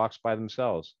stay in a box by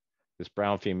themselves. This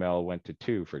brown female went to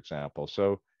 2, for example.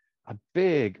 So a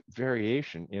big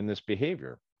variation in this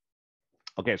behavior.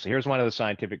 Okay, so here's one of the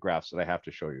scientific graphs that I have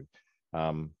to show you.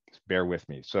 Bear with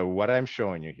me. So what I'm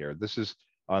showing you here, this is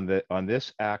on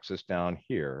this axis down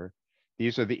here.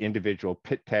 These are the individual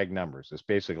pit tag numbers. It's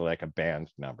basically like a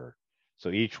band number. So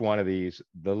each one of these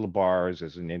little bars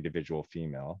is an individual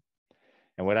female.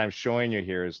 And what I'm showing you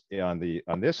here is on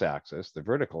this axis, the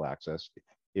vertical axis,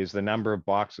 is the number of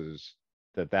boxes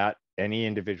that any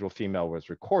individual female was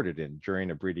recorded in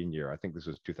during a breeding year. I think this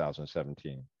was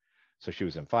 2017. So she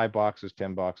was in 5 boxes,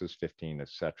 10 boxes, 15,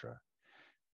 etc.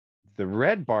 The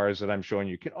red bars that I'm showing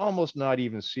you, can almost not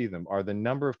even see them, are the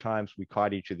number of times we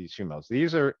caught each of these females.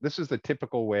 This is the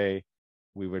typical way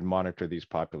we would monitor these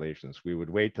populations. We would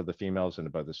wait till the females in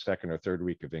about the 2nd or 3rd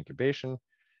week of incubation,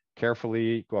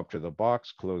 carefully go up to the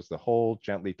box, close the hole,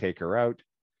 gently take her out,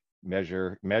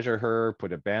 measure her,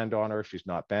 put a band on her if she's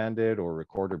not banded, or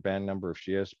record her band number if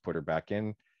she is, put her back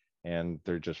in, and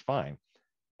they're just fine.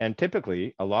 And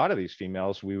typically, a lot of these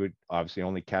females, we would obviously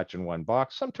only catch in 1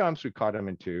 box. Sometimes we caught them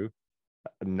in 2.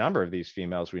 A number of these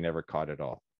females we never caught at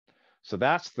all. So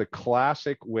that's the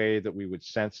classic way that we would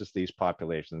census these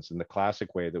populations, and the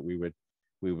classic way that we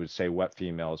would say what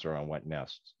females are on what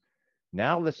nests.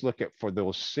 Now let's look at, for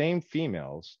those same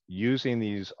females, using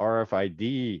these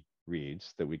RFID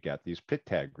reads that we get, these pit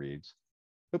tag reads.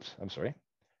 Oops, I'm sorry.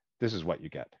 This is what you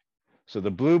get. So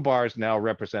the blue bars now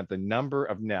represent the number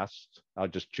of nests. I'll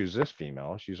just choose this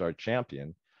female. She's our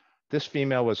champion. This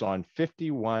female was on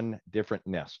 51 different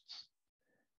nests.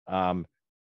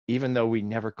 Even though we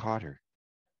never caught her.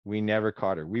 We never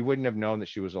caught her. We wouldn't have known that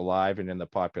she was alive and in the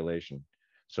population.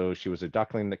 So she was a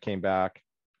duckling that came back,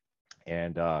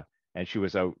 and she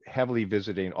was out heavily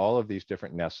visiting all of these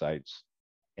different nest sites,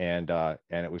 and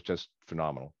it was just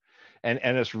phenomenal. And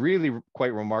it's really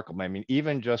quite remarkable. I mean,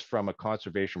 even just from a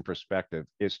conservation perspective,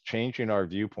 it's changing our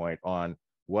viewpoint on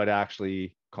what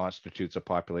actually constitutes a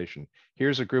population.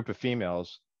 Here's a group of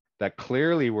females that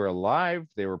clearly were alive.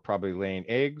 They were probably laying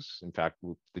eggs. In fact,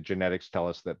 the genetics tell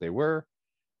us that they were,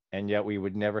 and yet we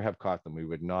would never have caught them. We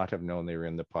would not have known they were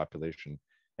in the population.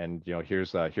 And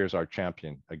here's our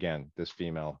champion again. This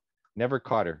female, never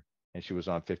caught her, and she was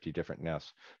on 50 different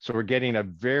nests. So we're getting a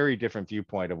very different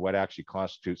viewpoint of what actually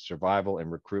constitutes survival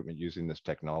and recruitment using this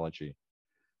technology.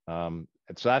 And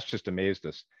so that's just amazed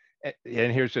us.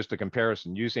 And here's just a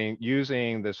comparison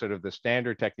using the sort of the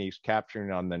standard techniques capturing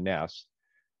on the nest.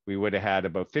 We would have had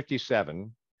about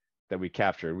 57 that we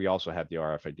captured. We also had the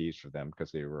RFIDs for them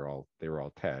because they were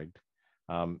all tagged.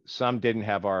 Some didn't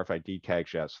have RFID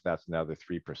tags yet, so that's another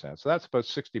 3%. So that's about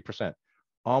 60%.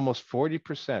 Almost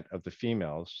 40% of the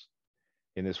females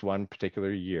in this one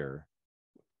particular year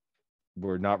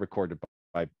were not recorded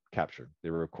by capture. They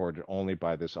were recorded only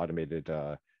by this automated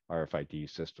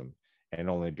RFID system, and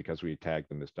only because we tagged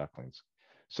them as ducklings.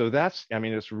 So that's, I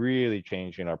mean, it's really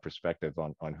changing our perspective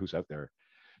on who's out there.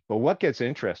 But what gets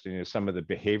interesting is some of the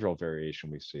behavioral variation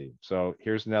we see. So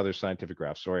here's another scientific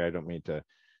graph. Sorry, I don't mean to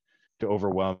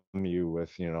overwhelm you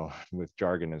with, with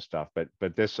jargon and stuff,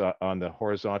 but this on the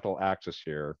horizontal axis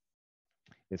here,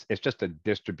 it's just a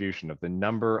distribution of the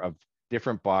number of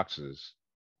different boxes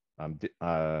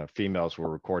females were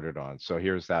recorded on. So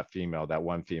here's that female, that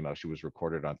one female, she was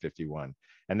recorded on 51.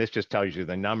 And this just tells you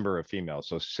the number of females.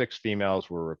 So 6 females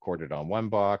were recorded on 1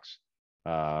 box.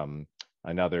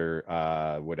 Another,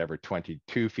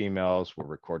 22 females were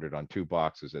recorded on 2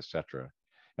 boxes, etc.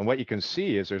 And what you can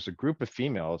see is there's a group of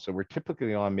females that were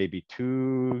typically on maybe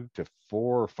 2 to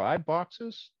 4 or 5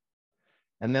 boxes.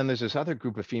 And then there's this other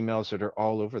group of females that are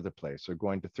all over the place. They're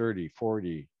going to 30,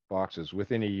 40 boxes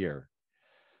within a year.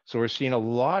 So we're seeing a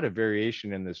lot of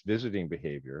variation in this visiting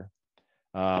behavior.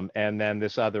 And then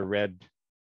this other red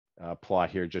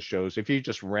plot here just shows if you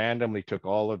just randomly took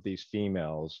all of these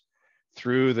females,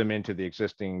 threw them into the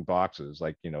existing boxes,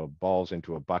 like, balls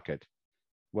into a bucket,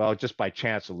 well, just by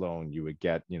chance alone, you would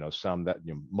get, some that,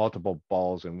 multiple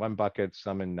balls in one bucket,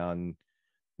 some in none,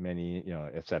 many,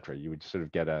 et cetera. You would sort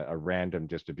of get a random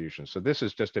distribution. So this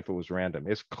is just if it was random.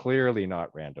 It's clearly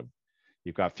not random.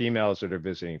 You've got females that are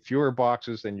visiting fewer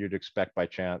boxes than you'd expect by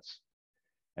chance,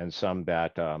 and some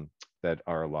that that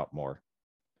are a lot more.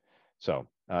 So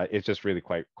it's just really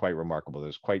quite remarkable.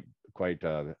 There's quite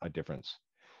a difference.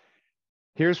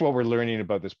 Here's what we're learning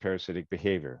about this parasitic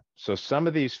behavior. So some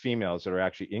of these females that are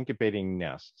actually incubating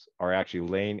nests are actually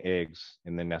laying eggs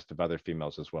in the nest of other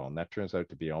females as well. And that turns out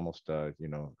to be almost,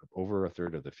 over a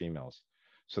third of the females.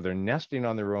 So they're nesting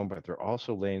on their own, but they're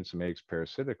also laying some eggs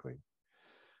parasitically.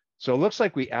 So it looks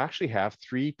like we actually have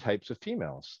three types of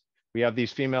females. We have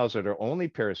these females that are only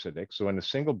parasitic. So in a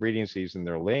single breeding season,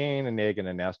 they're laying an egg in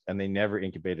a nest and they never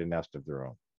incubate a nest of their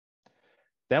own.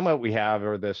 Then what we have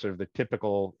are the sort of the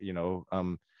typical,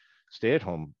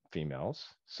 stay-at-home females.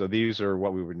 So these are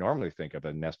what we would normally think of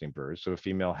as nesting birds. So a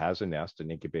female has a nest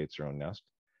and incubates her own nest.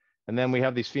 And then we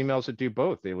have these females that do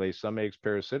both. They lay some eggs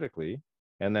parasitically,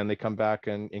 and then they come back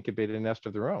and incubate a nest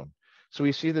of their own. So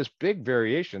we see this big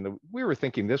variation. We were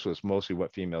thinking this was mostly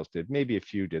what females did. Maybe a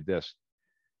few did this.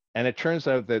 And it turns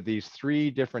out that these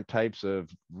three different types of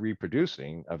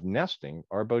reproducing, of nesting,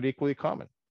 are about equally common.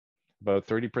 About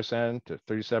 30% to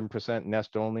 37%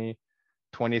 nest only,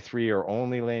 23 are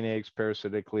only laying eggs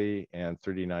parasitically, and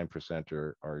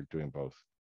 39% are doing both.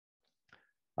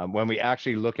 When we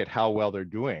actually look at how well they're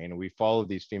doing, and we follow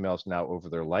these females now over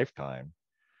their lifetime,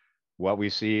 what we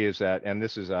see is that, and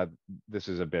this is a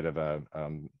bit of a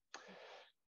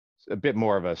bit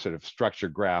more of a sort of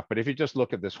structured graph, but if you just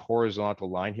look at this horizontal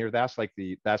line here, that's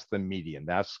the median.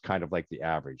 That's kind of like the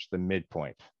average, the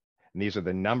midpoint. And these are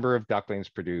the number of ducklings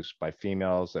produced by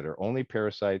females that are only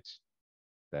parasites,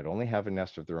 that only have a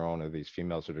nest of their own, or these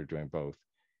females that are doing both.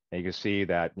 And you can see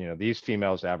that, these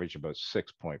females average about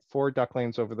 6.4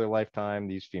 ducklings over their lifetime.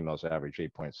 These females average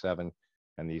 8.7,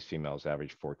 and these females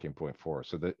average 14.4.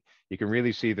 So that you can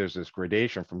really see there's this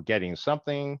gradation from getting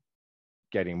something,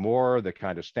 getting more, the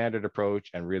kind of standard approach,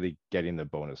 and really getting the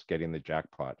bonus, getting the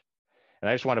jackpot. And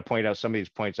I just want to point out some of these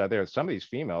points out there. Some of these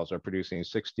females are producing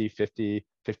 60, 50,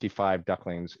 55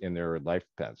 ducklings in their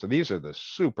lifespan. So these are the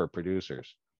super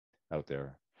producers out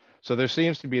there. So there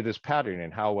seems to be this pattern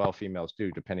in how well females do,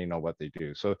 depending on what they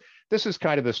do. So this is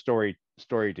kind of the story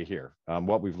to hear,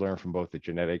 what we've learned from both the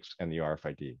genetics and the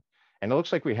RFID. And it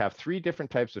looks like we have three different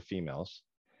types of females.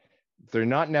 They're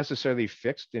not necessarily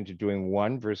fixed into doing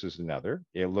one versus another.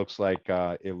 It looks like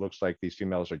these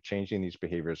females are changing these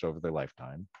behaviors over their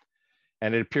lifetime.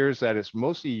 And it appears that it's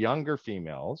mostly younger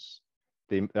females,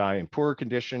 in poorer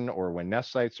condition, or when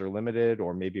nest sites are limited,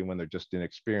 or maybe when they're just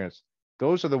inexperienced.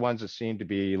 Those are the ones that seem to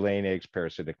be laying eggs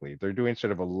parasitically. They're doing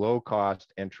sort of a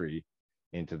low-cost entry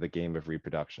into the game of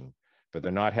reproduction, but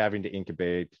they're not having to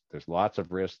incubate. There's lots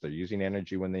of risk. They're using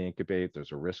energy when they incubate.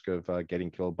 There's a risk of getting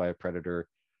killed by a predator.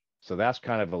 So that's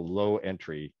kind of a low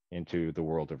entry into the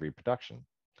world of reproduction.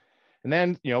 And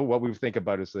then, what we think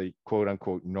about is the quote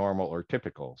unquote normal or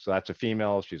typical. So that's a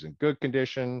female, she's in good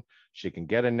condition, she can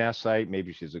get a nest site,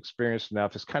 maybe she's experienced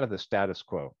enough. It's kind of the status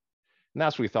quo. And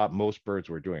that's what we thought most birds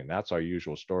were doing. That's our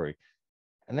usual story.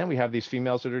 And then we have these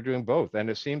females that are doing both. And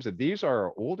it seems that these are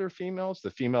our older females, the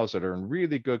females that are in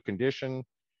really good condition.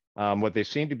 What they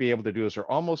seem to be able to do is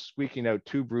they're almost squeaking out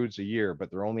 2 broods a year, but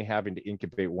they're only having to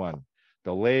incubate 1.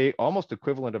 They'll lay almost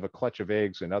equivalent of a clutch of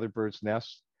eggs in other birds'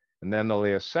 nests, and then they'll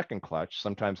lay a second clutch,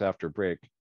 sometimes after a break,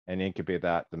 and incubate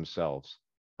that themselves.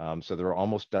 So they're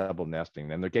almost double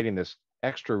nesting, and they're getting this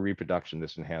extra reproduction,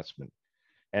 this enhancement.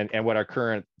 And what our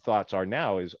current thoughts are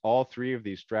now is all three of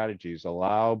these strategies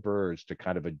allow birds to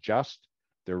kind of adjust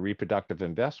their reproductive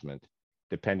investment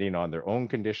depending on their own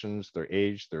conditions, their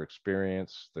age, their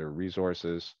experience, their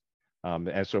resources.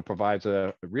 And so it provides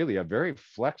really a very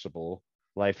flexible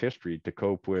life history to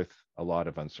cope with a lot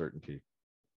of uncertainty.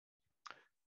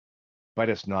 But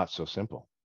it's not so simple.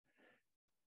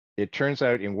 It turns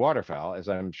out in waterfowl, as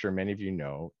I'm sure many of you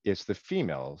know, it's the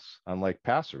females, unlike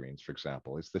passerines, for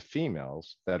example, it's the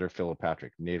females that are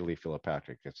philopatric, natally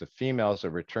philopatric. It's the females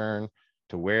that return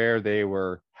to where they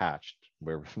were hatched,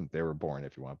 where they were born,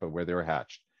 if you want, but where they were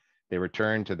hatched. They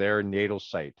return to their natal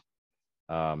site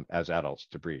as adults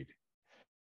to breed.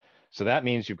 So that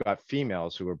means you've got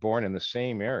females who were born in the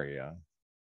same area.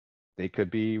 They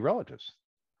could be relatives.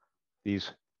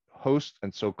 These hosts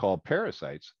and so-called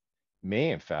parasites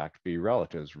may in fact be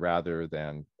relatives rather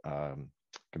than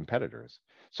competitors.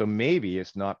 So maybe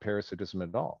it's not parasitism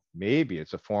at all. Maybe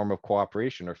it's a form of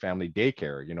cooperation or family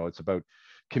daycare. It's about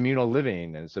communal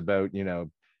living, and it's about,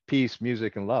 peace,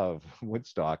 music, and love,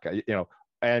 Woodstock.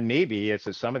 And maybe it's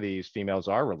that some of these females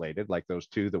are related, like those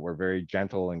two that were very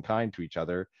gentle and kind to each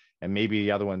other, and maybe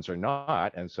the other ones are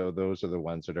not. And so those are the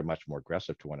ones that are much more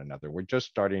aggressive to one another. We're just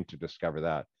starting to discover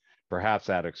that. Perhaps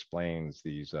that explains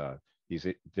these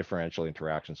differential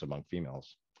interactions among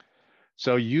females.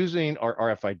 So using our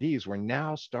RFIDs, we're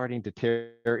now starting to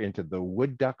tear into the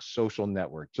wood duck social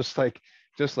network, just like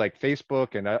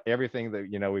Facebook and everything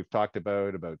that we've talked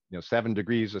about 7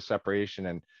 degrees of separation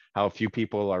and how few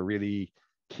people are really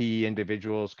key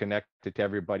individuals connected to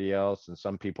everybody else, and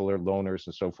some people are loners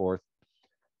and so forth.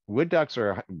 Wood ducks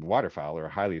or waterfowl are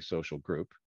a highly social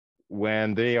group.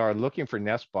 When they are looking for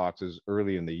nest boxes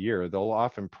early in the year, they'll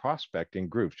often prospect in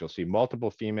groups. You'll see multiple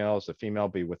females, the female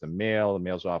be with a male, the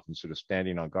male's often sort of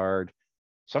standing on guard.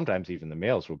 Sometimes even the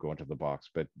males will go into the box,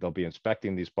 but they'll be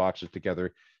inspecting these boxes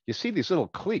together. You see these little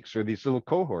cliques or these little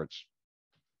cohorts.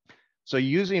 So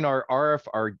using our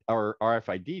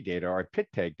RFID data, our pit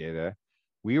tag data,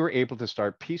 we were able to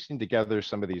start piecing together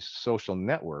some of these social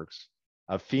networks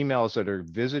of females that are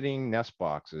visiting nest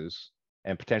boxes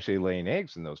and potentially laying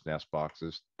eggs in those nest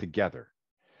boxes together.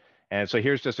 And so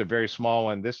here's just a very small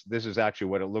one. This is actually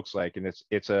what it looks like, and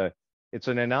it's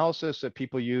an analysis that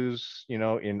people use,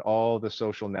 in all the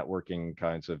social networking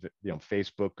kinds of,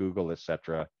 Facebook, Google,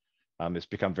 etc. It's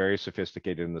become very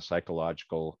sophisticated in the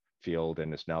psychological field,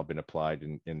 and it's now been applied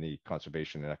in the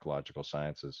conservation and ecological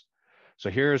sciences. So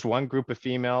here's one group of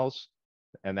females,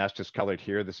 and that's just colored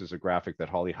here. This is a graphic that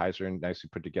Holly Heiser nicely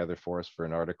put together for us for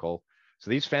an article. So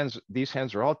these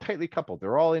hens are all tightly coupled.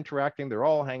 They're all interacting. They're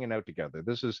all hanging out together.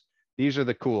 These are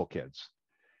the cool kids.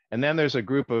 And then there's a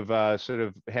group of sort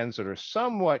of hens that are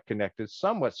somewhat connected,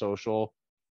 somewhat social,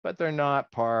 but they're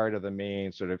not part of the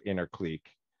main sort of inner clique.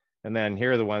 And then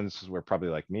here are the ones who are probably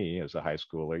like me as a high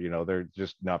schooler. They're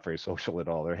just not very social at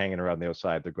all. They're hanging around the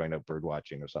outside. They're going out bird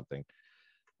watching or something.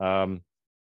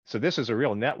 So this is a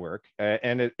real network,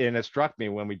 and it struck me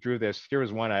when we drew this. Here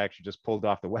was one I actually just pulled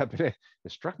off the web. It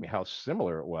struck me how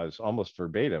similar it was, almost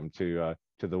verbatim, to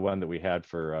the one that we had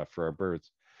for our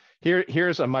birds.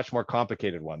 Here's a much more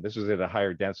complicated one. This is at a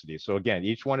higher density. So again,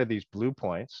 each one of these blue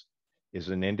points is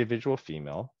an individual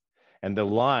female, and the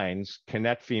lines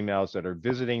connect females that are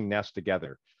visiting nests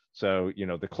together. So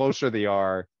the closer they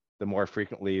are, the more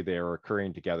frequently they are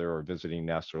occurring together or visiting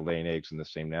nests or laying eggs in the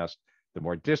same nest. The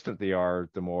more distant they are,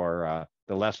 the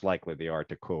less likely they are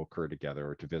to co-occur together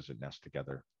or to visit nests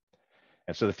together.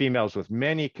 And so the females with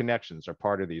many connections are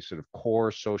part of these sort of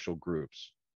core social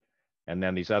groups. And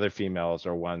then these other females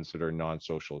are ones that are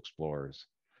non-social explorers.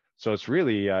 So it's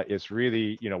really,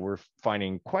 we're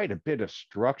finding quite a bit of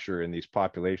structure in these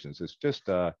populations. It's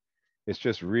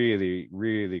just really,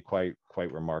 really quite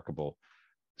remarkable.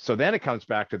 So then it comes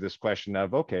back to this question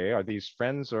of, okay, are these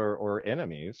friends or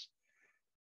enemies?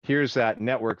 Here's that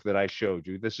network that I showed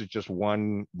you. This is just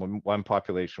one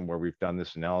population where we've done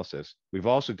this analysis. We've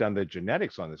also done the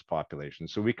genetics on this population,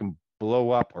 so we can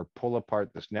blow up or pull apart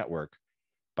this network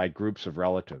by groups of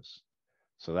relatives.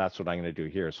 So that's what I'm going to do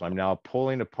here. So I'm now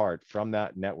pulling apart from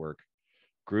that network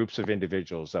groups of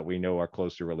individuals that we know are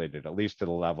closely related, at least to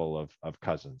the level of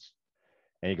cousins.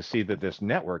 And you can see that this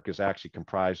network is actually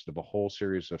comprised of a whole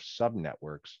series of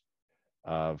sub-networks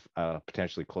of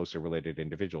potentially closely related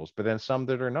individuals, but then some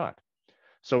that are not.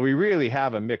 So we really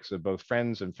have a mix of both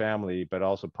friends and family, but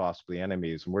also possibly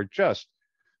enemies. And we're just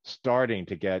starting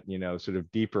to get, sort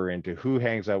of deeper into who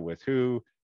hangs out with who,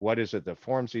 what is it that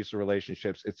forms these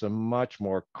relationships. It's a much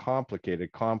more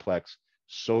complicated, complex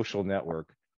social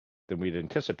network than we'd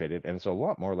anticipated. And it's a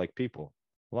lot more like people,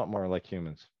 a lot more like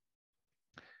humans.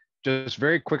 Just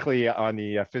very quickly on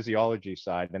the physiology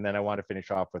side, and then I want to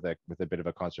finish off with a bit of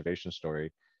a conservation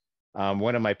story.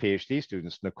 One of my PhD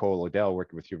students, Nicole Odell,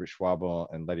 working with Hubert Schwabel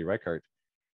and Letty Reichart,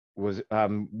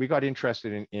 we got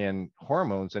interested in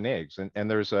hormones and eggs, and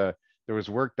there was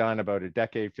work done about a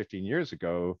decade, 15 years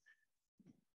ago,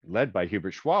 led by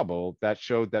Hubert Schwabel, that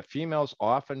showed that females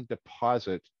often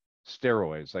deposit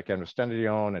steroids like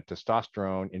androstenedione and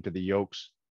testosterone into the yolks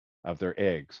of their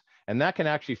eggs. And that can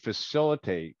actually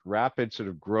facilitate rapid sort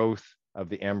of growth of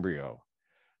the embryo.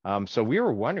 So we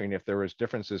were wondering if there was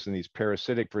differences in these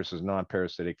parasitic versus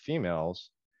non-parasitic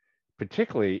females,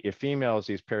 particularly if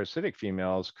these parasitic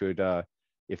females could,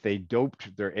 if they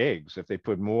doped their eggs, if they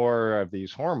put more of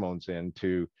these hormones in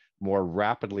to more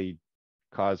rapidly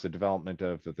cause the development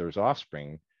of their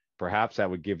offspring, perhaps that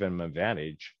would give them an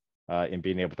advantage in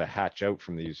being able to hatch out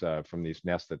from these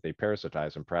nests that they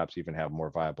parasitize and perhaps even have more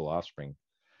viable offspring.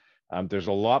 There's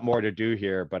a lot more to do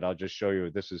here, but I'll just show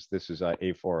you. This is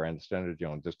A4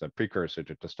 androstenedione, just a precursor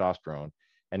to testosterone.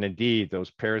 And indeed, those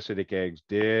parasitic eggs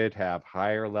did have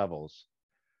higher levels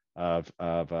of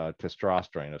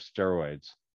testosterone, of steroids,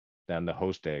 than the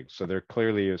host egg. So there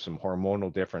clearly is some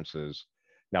hormonal differences.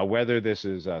 Now, whether this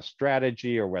is a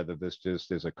strategy or whether this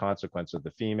just is a consequence of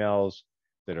the females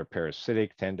that are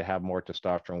parasitic tend to have more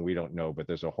testosterone, we don't know, but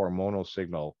there's a hormonal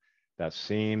signal that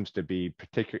seems to be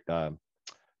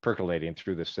percolating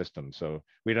through the system. So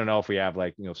we don't know if we have,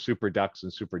 like, super ducks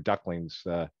and super ducklings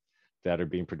that are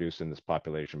being produced in this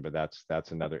population, but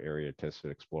that's another area to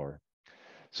explore.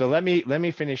 So let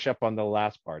me finish up on the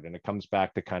last part, and it comes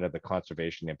back to kind of the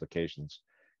conservation implications.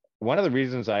 One of the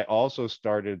reasons I also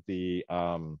started the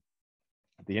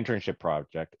internship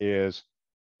project is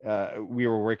we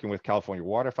were working with California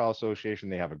Waterfowl Association.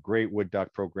 They have a great wood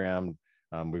duck program.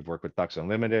 We've worked with Ducks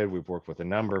Unlimited. We've worked with a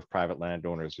number of private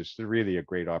landowners. It's really a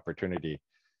great opportunity.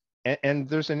 And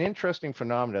there's an interesting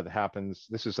phenomena that happens.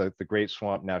 This is the Great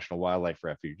Swamp National Wildlife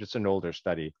Refuge. It's an older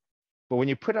study. But when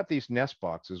you put up these nest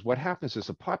boxes, what happens is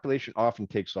the population often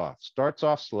takes off, starts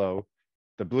off slow.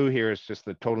 The blue here is just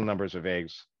the total numbers of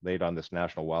eggs laid on this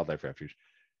National Wildlife Refuge.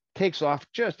 Takes off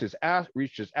just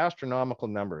reaches astronomical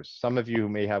numbers. Some of you who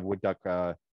may have wood duck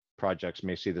projects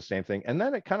may see the same thing. And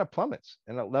then it kind of plummets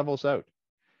and it levels out.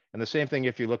 And the same thing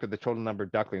if you look at the total number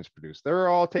of ducklings produced. They're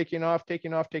all taking off,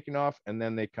 and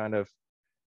then they kind of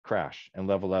crash and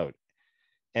level out.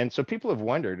 And so people have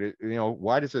wondered,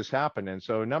 why does this happen? And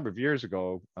so a number of years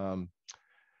ago,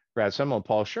 Brad Semmel and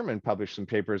Paul Sherman published some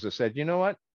papers that said, you know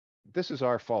what? This is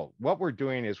our fault. What we're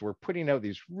doing is we're putting out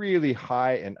these really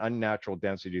high and unnatural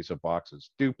densities of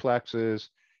boxes, duplexes,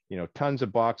 tons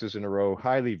of boxes in a row,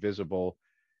 highly visible.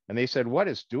 And they said what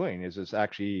it's doing is it's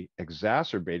actually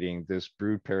exacerbating this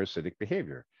brood parasitic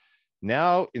behavior.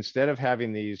 Now, instead of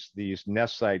having these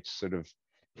nest sites sort of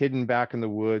hidden back in the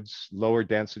woods, lower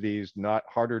densities, not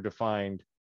harder to find,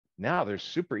 now they're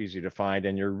super easy to find,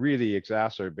 and you're really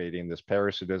exacerbating this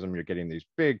parasitism. You're getting these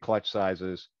big clutch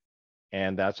sizes,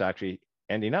 and that's actually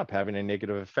ending up having a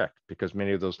negative effect because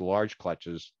many of those large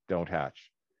clutches don't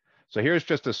hatch. So here's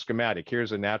just a schematic.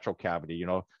 Here's a natural cavity,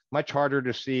 much harder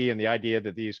to see, and the idea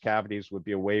that these cavities would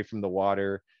be away from the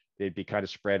water, they'd be kind of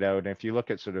spread out. And if you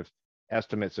look at sort of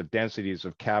estimates of densities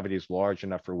of cavities large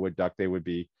enough for wood duck, they would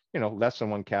be, less than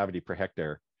 1 cavity per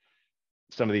hectare.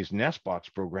 Some of these nest box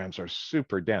programs are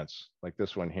super dense, like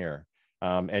this one here.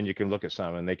 And you can look at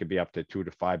some, and they could be up to 2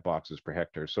 to 5 boxes per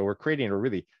hectare. So we're creating a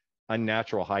really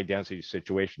unnatural high density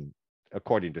situation,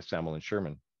 according to Semmel and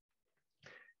Sherman.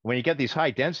 When you get these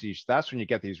high densities, that's when you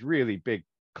get these really big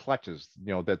clutches,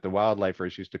 that the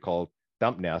wildlifers used to call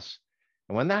dump nests.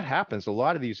 And when that happens, a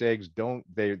lot of these eggs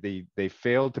they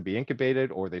fail to be incubated,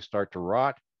 or they start to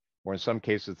rot, or in some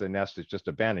cases the nest is just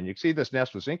abandoned. You can see this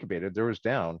nest was incubated, there was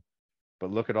down, but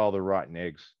look at all the rotten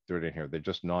eggs that are in here. They're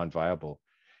just non-viable.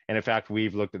 And in fact,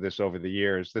 we've looked at this over the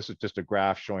years. This is just a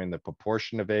graph showing the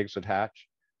proportion of eggs that hatch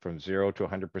from 0 to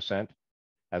 100%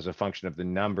 as a function of the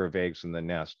number of eggs in the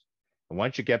nest. And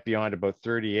once you get beyond about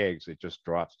 30 eggs, it just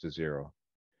drops to 0.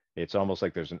 It's almost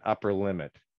like there's an upper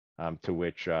limit to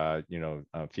which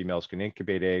females can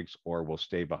incubate eggs or will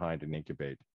stay behind and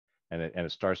incubate. And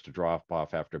it starts to drop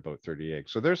off after about 30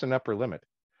 eggs. So there's an upper limit.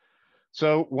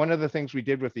 So one of the things we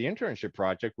did with the internship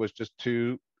project was just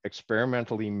to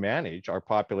experimentally manage our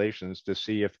populations to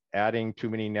see if adding too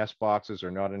many nest boxes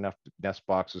or not enough nest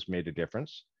boxes made a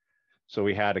difference. So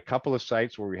we had a couple of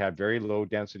sites where we had very low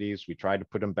densities. We tried to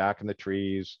put them back in the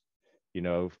trees,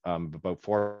 about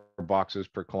 4 boxes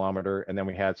per kilometer. And then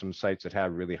we had some sites that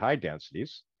had really high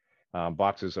densities,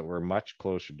 boxes that were much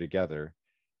closer together.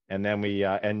 And then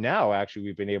and now actually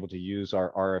we've been able to use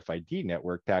our RFID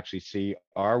network to actually see,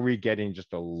 are we getting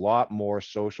just a lot more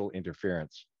social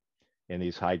interference in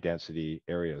these high density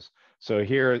areas? So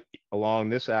here along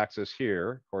this axis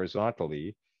here,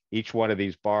 horizontally, each one of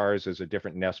these bars is a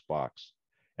different nest box.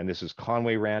 And this is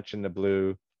Conway Ranch in the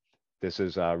blue. This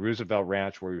is Roosevelt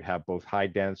Ranch, where we have both high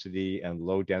density and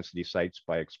low density sites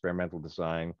by experimental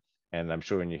design. And I'm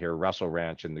showing you here Russell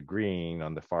Ranch in the green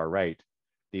on the far right.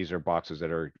 These are boxes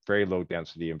that are very low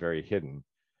density and very hidden.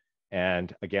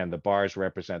 And again, the bars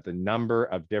represent the number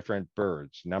of different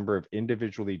birds, number of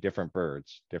individually different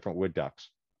birds, different wood ducks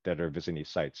that are visiting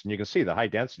these sites. And you can see the high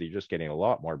density just getting a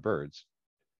lot more birds.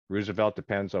 Roosevelt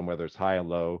depends on whether it's high and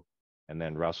low, and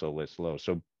then Russell is low.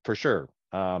 So for sure,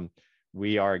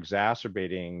 we are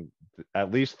exacerbating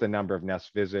at least the number of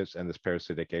nest visits and this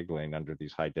parasitic egg laying under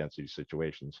these high density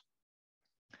situations.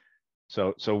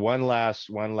 So one last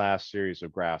series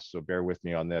of graphs. So bear with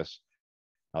me on this.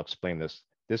 I'll explain this.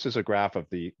 This is a graph of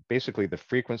basically the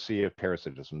frequency of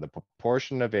parasitism, the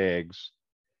proportion of eggs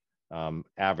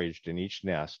averaged in each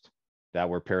nest that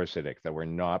were parasitic, that were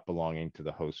not belonging to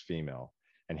the host female.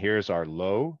 And here's our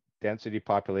low density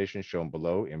population shown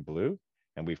below in blue,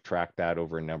 and we've tracked that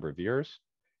over a number of years.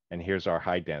 And here's our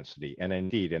high density. And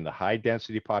indeed, in the high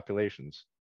density populations,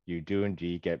 you do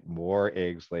indeed get more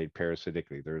eggs laid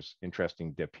parasitically. There's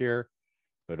interesting dip here,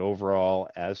 but overall,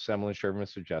 as Semel and Sherman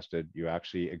suggested, you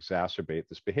actually exacerbate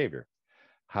this behavior.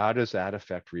 How does that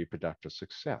affect reproductive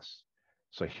success?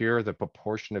 So here are the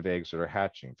proportion of eggs that are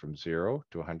hatching from 0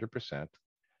 to 100%.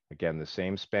 Again, the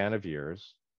same span of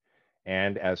years.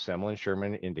 And as Semel and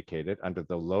Sherman indicated, under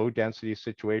the low density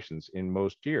situations in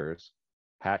most years,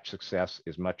 hatch success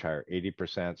is much higher, 80%,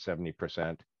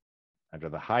 70%. Under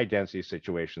the high density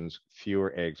situations,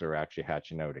 fewer eggs are actually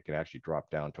hatching out. It can actually drop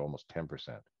down to almost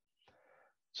 10%.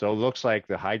 So it looks like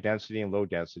the high density and low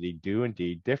density do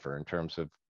indeed differ in terms of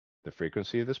the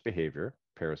frequency of this behavior,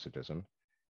 parasitism,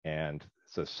 and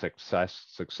the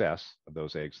success of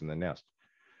those eggs in the nest.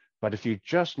 But if you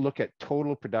just look at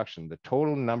total production, the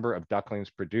total number of ducklings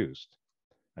produced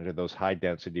under those high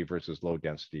density versus low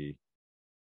density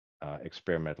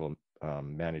experimental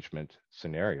management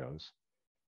scenarios,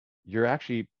 you're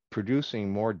actually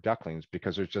producing more ducklings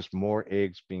because there's just more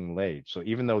eggs being laid. So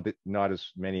even though not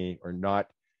as many or not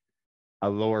a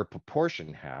lower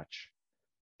proportion hatch,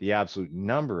 the absolute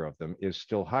number of them is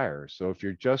still higher. So if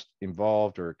you're just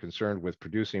involved or concerned with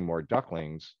producing more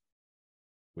ducklings,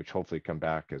 which hopefully come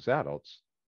back as adults,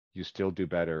 you still do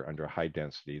better under high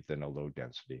density than a low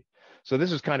density. So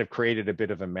this has kind of created a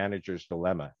bit of a manager's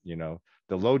dilemma. You know,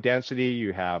 the low density,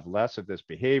 you have less of this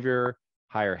behavior,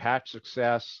 higher hatch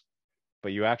success,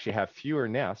 but you actually have fewer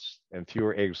nests and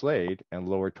fewer eggs laid and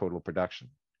lower total production.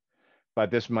 But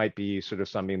this might be sort of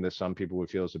something that some people would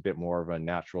feel is a bit more of a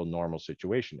natural, normal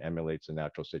situation, emulates a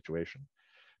natural situation.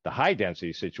 The high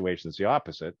density situation is the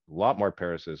opposite, a lot more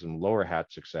parasitism, lower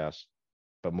hatch success,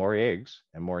 but more eggs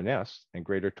and more nests and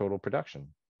greater total production.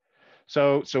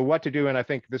 So what to do, and I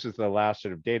think this is the last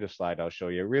sort of data slide I'll show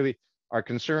you. Really, our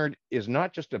concern is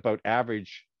not just about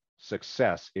average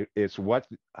success, it's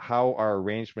how our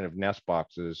arrangement of nest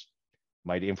boxes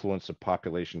might influence the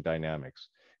population dynamics.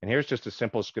 And here's just a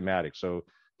simple schematic. So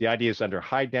the idea is under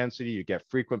high density, you get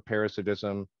frequent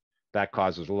parasitism. That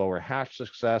causes lower hatch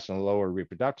success and lower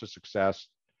reproductive success.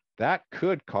 That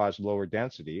could cause lower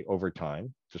density over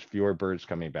time, just fewer birds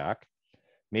coming back.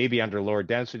 Maybe under lower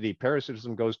density,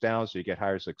 parasitism goes down, so you get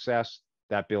higher success.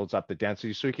 That builds up the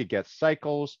density. So you could get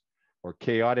cycles or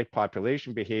chaotic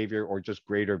population behavior or just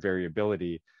greater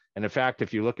variability. And in fact,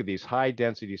 if you look at these high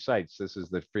density sites, this is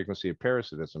the frequency of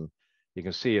parasitism, you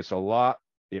can see it's a lot,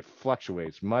 it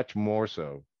fluctuates much more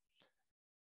so,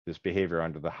 this behavior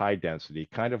under the high density,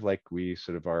 kind of like we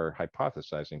sort of are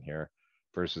hypothesizing here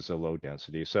versus a low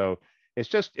density. So it's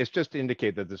just to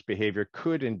indicate that this behavior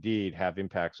could indeed have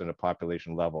impacts on a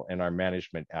population level, and our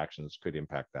management actions could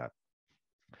impact that.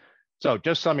 So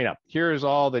just summing up, here's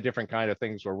all the different kind of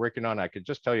things we're working on. I could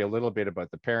just tell you a little bit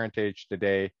about the parentage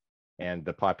today and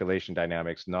the population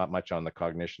dynamics, not much on the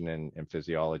cognition and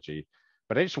physiology.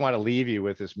 But I just want to leave you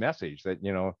with this message that,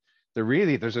 you know,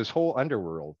 there's this whole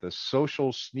underworld, the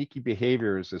social sneaky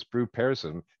behaviors, this brood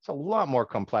parasitism. It's a lot more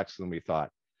complex than we thought.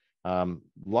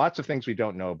 Lots of things we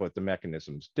don't know about the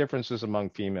mechanisms, differences among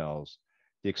females,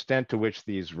 the extent to which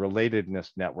these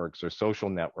relatedness networks or social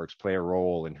networks play a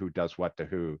role in who does what to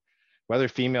who, whether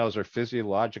females are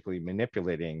physiologically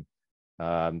manipulating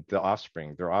their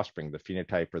offspring, the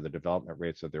phenotype or the development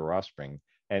rates of their offspring,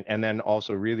 and then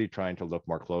also really trying to look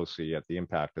more closely at the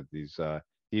impact of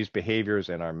these behaviors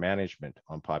and our management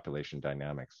on population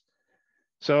dynamics.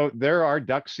 So there are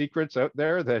duck secrets out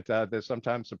there that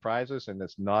sometimes surprise us, and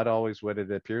it's not always what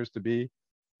it appears to be,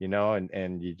 you know,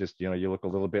 and you just, you know, you look a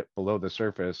little bit below the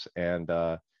surface, and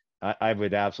I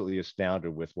would absolutely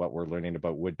astounded with what we're learning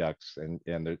about wood ducks, and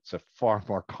it's a far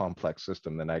more complex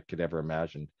system than I could ever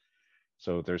imagine.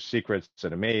 So there's secrets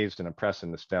that amaze and impress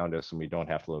and astound us, and we don't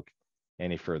have to look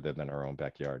any further than our own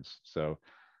backyards. So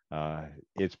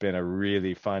it's been a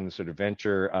really fun sort of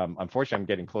venture. Unfortunately, I'm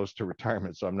getting close to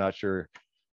retirement, so I'm not sure.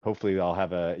 Hopefully I'll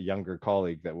have a younger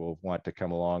colleague that will want to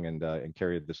come along and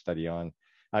carry the study on.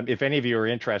 If any of you are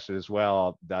interested as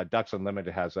well, Ducks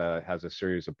Unlimited has a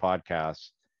series of podcasts,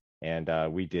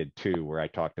 and we did too, where I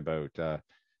talked about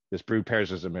this brood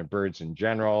parasitism in birds in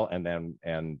general, and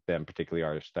then particularly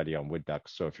our study on wood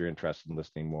ducks. So if you're interested in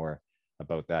listening more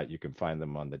about that, you can find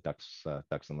them on the Ducks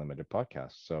Unlimited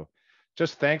podcast. So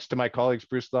just thanks to my colleagues,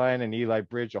 Bruce Lyon and Eli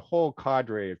Bridge, a whole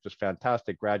cadre of just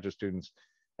fantastic graduate students,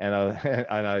 and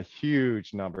a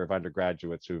huge number of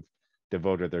undergraduates who've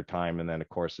devoted their time, and then of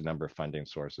course a number of funding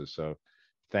sources. So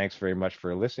thanks very much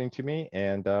for listening to me,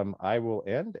 and I will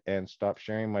end and stop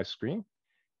sharing my screen,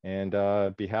 and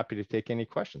be happy to take any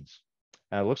questions.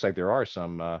 It looks like there are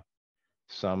some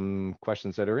some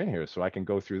questions that are in here, so I can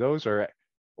go through those, or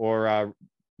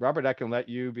Robert, I can let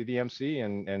you be the MC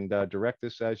and direct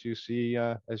this as you see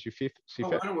see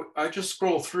Oh, fit. I just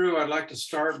scroll through. I'd like to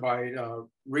start by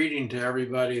reading to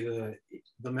everybody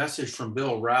the message from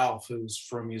Bill Ralph, who's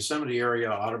from Yosemite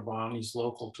area, Audubon. He's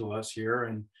local to us here.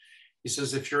 And he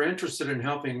says, if you're interested in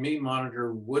helping me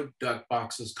monitor wood duck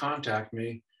boxes, contact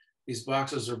me. These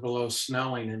boxes are below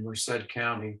Snelling in Merced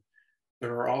County.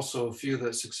 There are also a few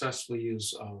that successfully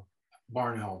use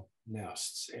barn owl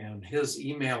nests. And his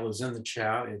email is in the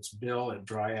chat. It's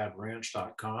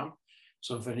bill@dryadranch.com.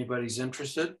 So if anybody's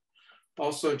interested.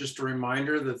 Also, just a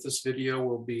reminder that this video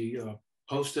will be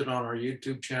posted on our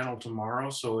YouTube channel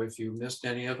tomorrow. So if you missed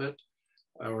any of it,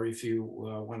 or if you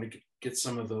want to get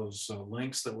some of those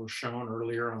links that were shown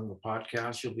earlier on the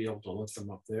podcast, you'll be able to look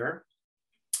them up there.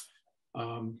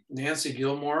 Nancy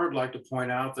Gilmore would like to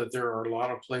point out that there are a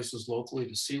lot of places locally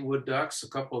to see wood ducks. A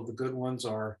couple of the good ones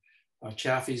are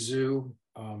Chaffee Zoo,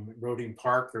 Roding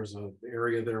Park. There's an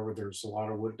area there where there's a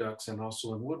lot of wood ducks, and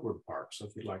also in Woodward Park. So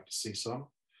if you'd like to see some.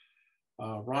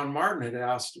 Ron Martin had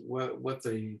asked what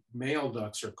the male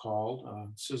ducks are called.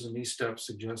 Susan Eastep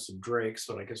suggested drakes,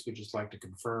 but I guess we just like to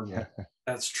confirm that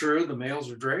that's true. The males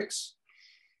are drakes.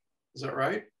 Is that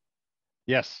right?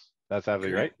 Yes, that's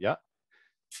absolutely Okay. right. Yeah.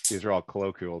 These are all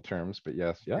colloquial terms, but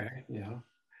yes, yeah. Okay, yeah.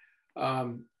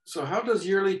 So how does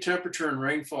yearly temperature and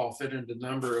rainfall fit into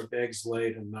number of eggs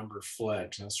laid and number of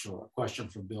fledged? That's from a question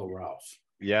from Bill Ralph.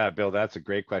 Yeah, Bill, that's a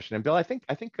great question. And Bill, I think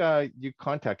you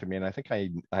contacted me, and I think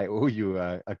I owe you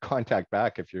a contact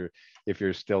back if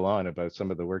you're still on about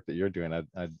some of the work that you're doing.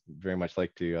 I'd very much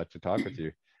like to talk with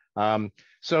you.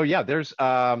 So yeah, there's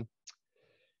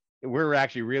we're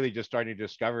actually really just starting to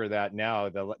discover that now.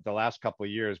 The last couple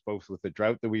of years, both with the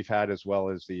drought that we've had as well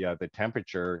as the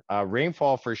temperature,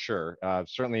 rainfall for sure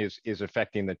certainly is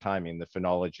affecting the timing, the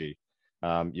phenology.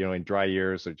 You know, in dry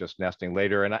years, they're just nesting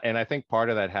later. And I think part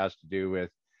of that has to do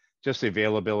with just the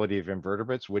availability of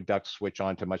invertebrates. Wood ducks switch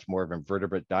on to much more of an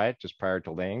invertebrate diet just prior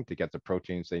to laying to get the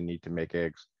proteins they need to make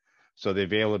eggs. So the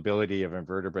availability of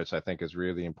invertebrates, I think, is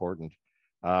really important.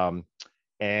 Um,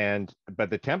 but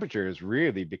the temperature is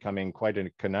really becoming quite a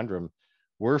conundrum.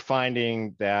 We're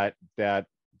finding that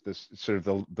this sort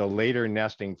of the later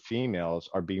nesting females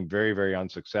are being very, very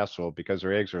unsuccessful because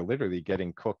their eggs are literally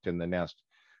getting cooked in the nest.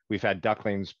 We've had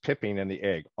ducklings pipping in the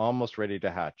egg, almost ready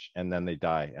to hatch, and then they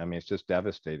die. I mean, it's just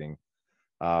devastating.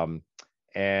 Um,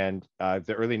 and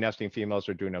the early nesting females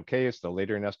are doing okay. It's the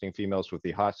later nesting females with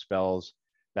the hot spells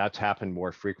that's happened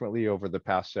more frequently over the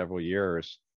past several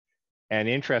years. And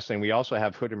interesting, we also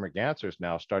have hooded mergansers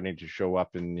now starting to show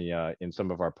up in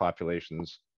some of our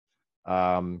populations.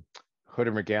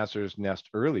 Hooded mergansers nest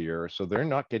earlier, so they're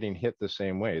not getting hit the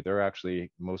same way. They're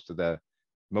actually most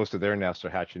of their nests are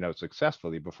hatching out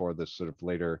successfully before this sort of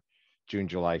later June,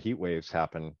 July heat waves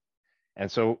happen. And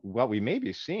so what we may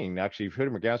be seeing, actually,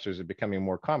 hooded mergansers are becoming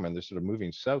more common. They're sort of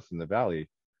moving south in the valley.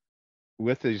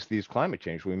 With these climate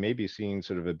change, we may be seeing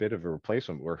sort of a bit of a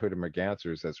replacement where hooded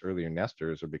mergansers as earlier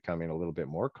nesters are becoming a little bit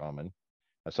more common.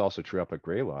 That's also true up at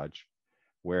Gray Lodge,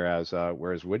 whereas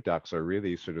wood ducks are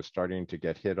really sort of starting to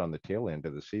get hit on the tail end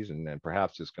of the season, and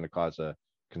perhaps it's going to cause a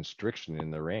constriction in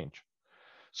the range.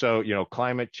 So, you know,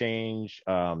 climate change,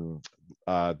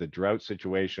 the drought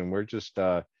situation, we're just,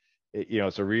 you know,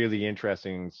 it's a really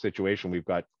interesting situation. We've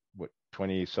got, what,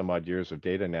 20 some odd years of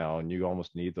data now, and you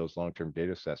almost need those long-term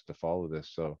data sets to follow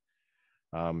this. So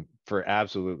for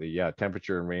absolutely, yeah,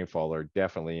 temperature and rainfall are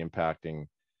definitely impacting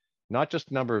not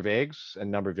just number of eggs and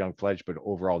number of young fledged, but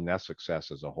overall nest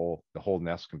success as a whole. The whole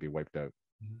nest can be wiped out.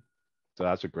 So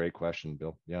that's a great question,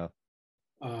 Bill. Yeah.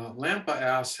 Lampa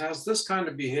asks, has this kind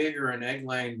of behavior in egg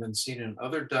laying been seen in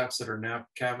other ducks that are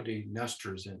cavity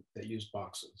nesters that use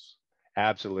boxes?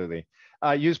 Absolutely.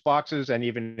 Use boxes and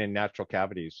even in natural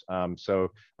cavities.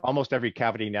 So almost every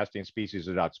cavity nesting species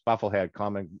of ducks, bufflehead,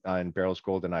 common and Barrow's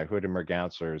goldeneye, hooded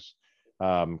mergansers,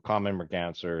 common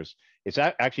mergansers. It's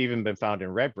actually even been found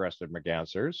in red-breasted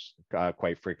mergansers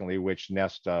quite frequently, which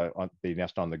nest on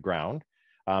the ground.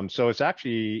 So it's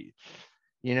actually,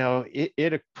 you know,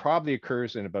 it probably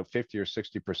occurs in about 50 or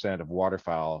 60% of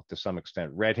waterfowl to some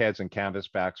extent. Redheads and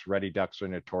canvasbacks, ruddy ducks are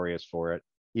notorious for it.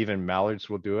 Even mallards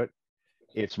will do it.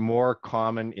 It's more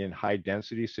common in high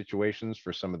density situations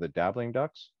for some of the dabbling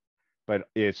ducks, but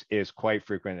it's quite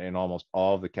frequent in almost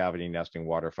all of the cavity nesting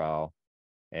waterfowl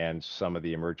and some of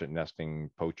the emergent nesting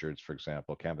poachards, for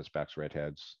example, canvasbacks,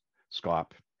 redheads,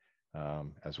 scaup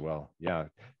as well. Yeah,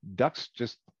 ducks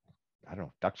just, I don't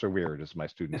know, ducks are weird, as my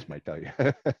students might tell you.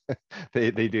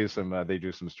 They do some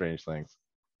strange things.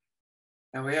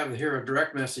 And we have here a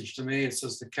direct message to me. It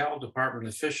says the Cal Department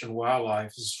of Fish and Wildlife,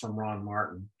 this is from Ron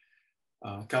Martin.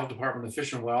 Cal Department of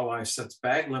Fish and Wildlife sets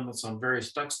bag limits on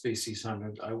various duck species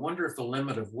hunted. I wonder if the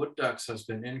limit of wood ducks has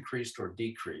been increased or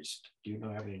decreased. Do you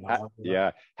know, have any knowledge of that?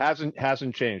 Yeah,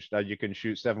 hasn't changed. You can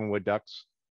shoot 7 wood ducks.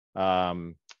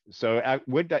 So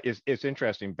wood duck is it's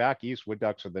interesting. Back east, wood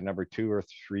ducks are the number 2 or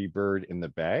 3 bird in the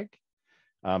bag,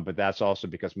 but that's also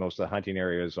because most of the hunting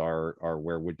areas are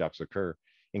where wood ducks occur.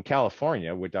 In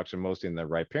California, wood ducks are mostly in the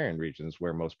riparian regions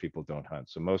where most people don't hunt.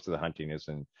 So most of the hunting is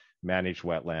in managed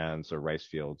wetlands or rice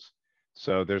fields.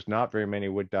 So there's not very many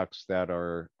wood ducks that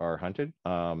are hunted.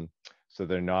 So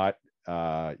they're not,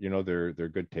 they're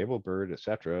good table bird,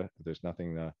 etc. There's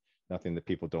nothing that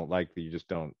people don't like. You just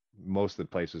don't. Most of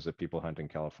the places that people hunt in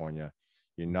California,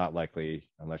 you're not likely,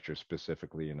 unless you're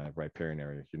specifically in a riparian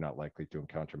area, you're not likely to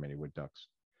encounter many wood ducks.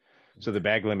 So the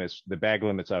bag limits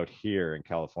out here in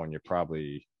California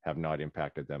probably have not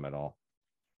impacted them at all.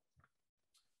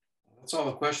 That's all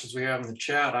the questions we have in the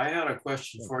chat. I had a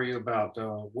question for you about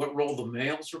what role the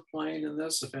males are playing in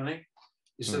this, if any.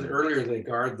 You said earlier they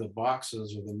guard the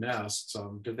boxes or the nests.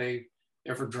 Do they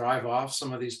ever drive off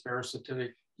some of these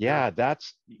parasitic? Yeah,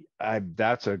 that's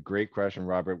a great question,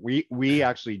 Robert. We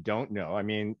actually don't know. I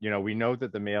mean, we know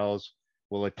that the males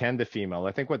will attend the female.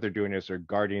 I think what they're doing is they're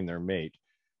guarding their mate.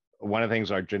 One of the things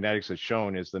our genetics has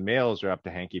shown is the males are up to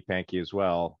hanky-panky as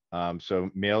well. So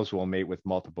males will mate with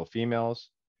multiple females.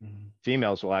 Mm-hmm.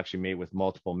 Females will actually mate with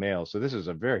multiple males. So this is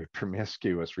a very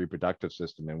promiscuous reproductive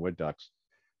system in wood ducks.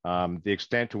 The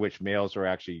extent to which males are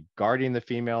actually guarding the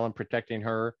female and protecting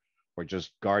her, or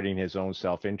just guarding his own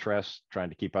self-interest, trying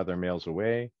to keep other males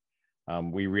away,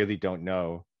 we really don't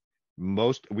know.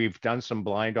 We've done some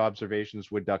blind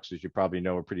observations. Wood ducks, as you probably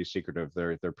know, are pretty secretive.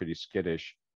 They're pretty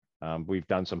skittish. We've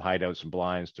done some hideouts and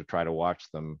blinds to try to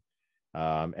watch them.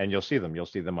 And you'll see them. You'll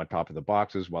see them on top of the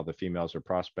boxes while the females are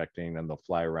prospecting, and they'll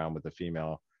fly around with the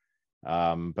female.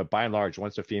 But by and large,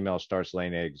 once the female starts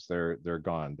laying eggs, they're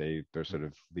gone. They're sort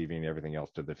of leaving everything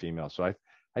else to the female. So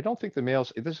I don't think the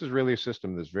males, this is really a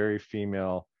system that's very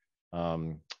female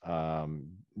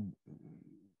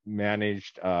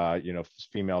managed,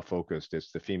 female focused.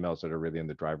 It's the females that are really in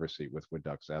the driver's seat with wood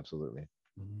ducks. Absolutely.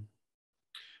 Mm-hmm.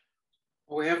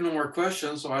 Well, we have no more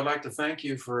questions, so I'd like to thank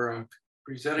you for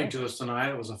presenting to us tonight.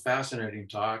 It was a fascinating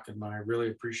talk, and I really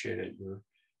appreciate it. You're an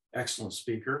excellent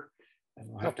speaker, and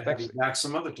we'll have to have you back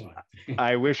some other time.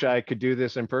 I wish I could do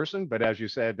this in person, but as you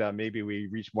said, maybe we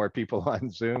reach more people on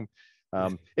Zoom.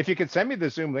 If you could send me the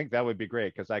Zoom link, that would be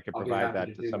great, because I could provide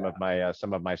that to some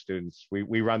of my students.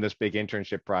 We run this big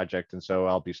internship project, and so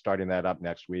I'll be starting that up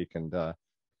next week, and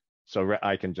so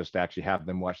I can just actually have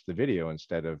them watch the video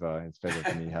instead of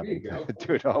me having to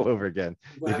do it all over again,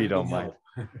 if you don't mind.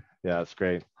 Yeah, that's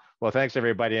great. Well, thanks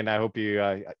everybody, and I hope you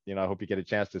I hope you get a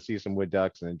chance to see some wood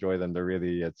ducks and enjoy them.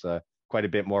 It's quite a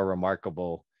bit more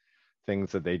remarkable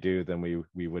things that they do than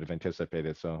we would have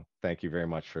anticipated. So thank you very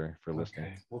much for listening.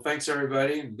 Okay. Well, thanks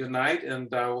everybody, and good night, and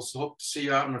we'll hope to see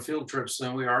you out on a field trip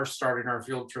soon. We are starting our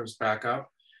field trips back up.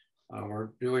 We're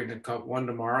doing one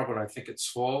tomorrow, but I think it's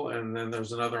full, and then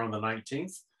there's another on the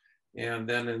 19th, and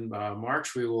then in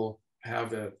March we will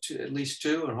have at least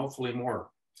 2 and hopefully more.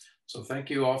 So thank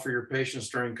you all for your patience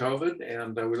during COVID,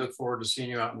 and we look forward to seeing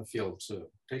you out in the field. So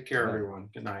take care, everyone.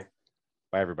 Good night.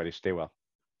 Bye, everybody. Stay well.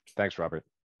 Thanks, Robert.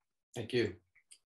 Thank you.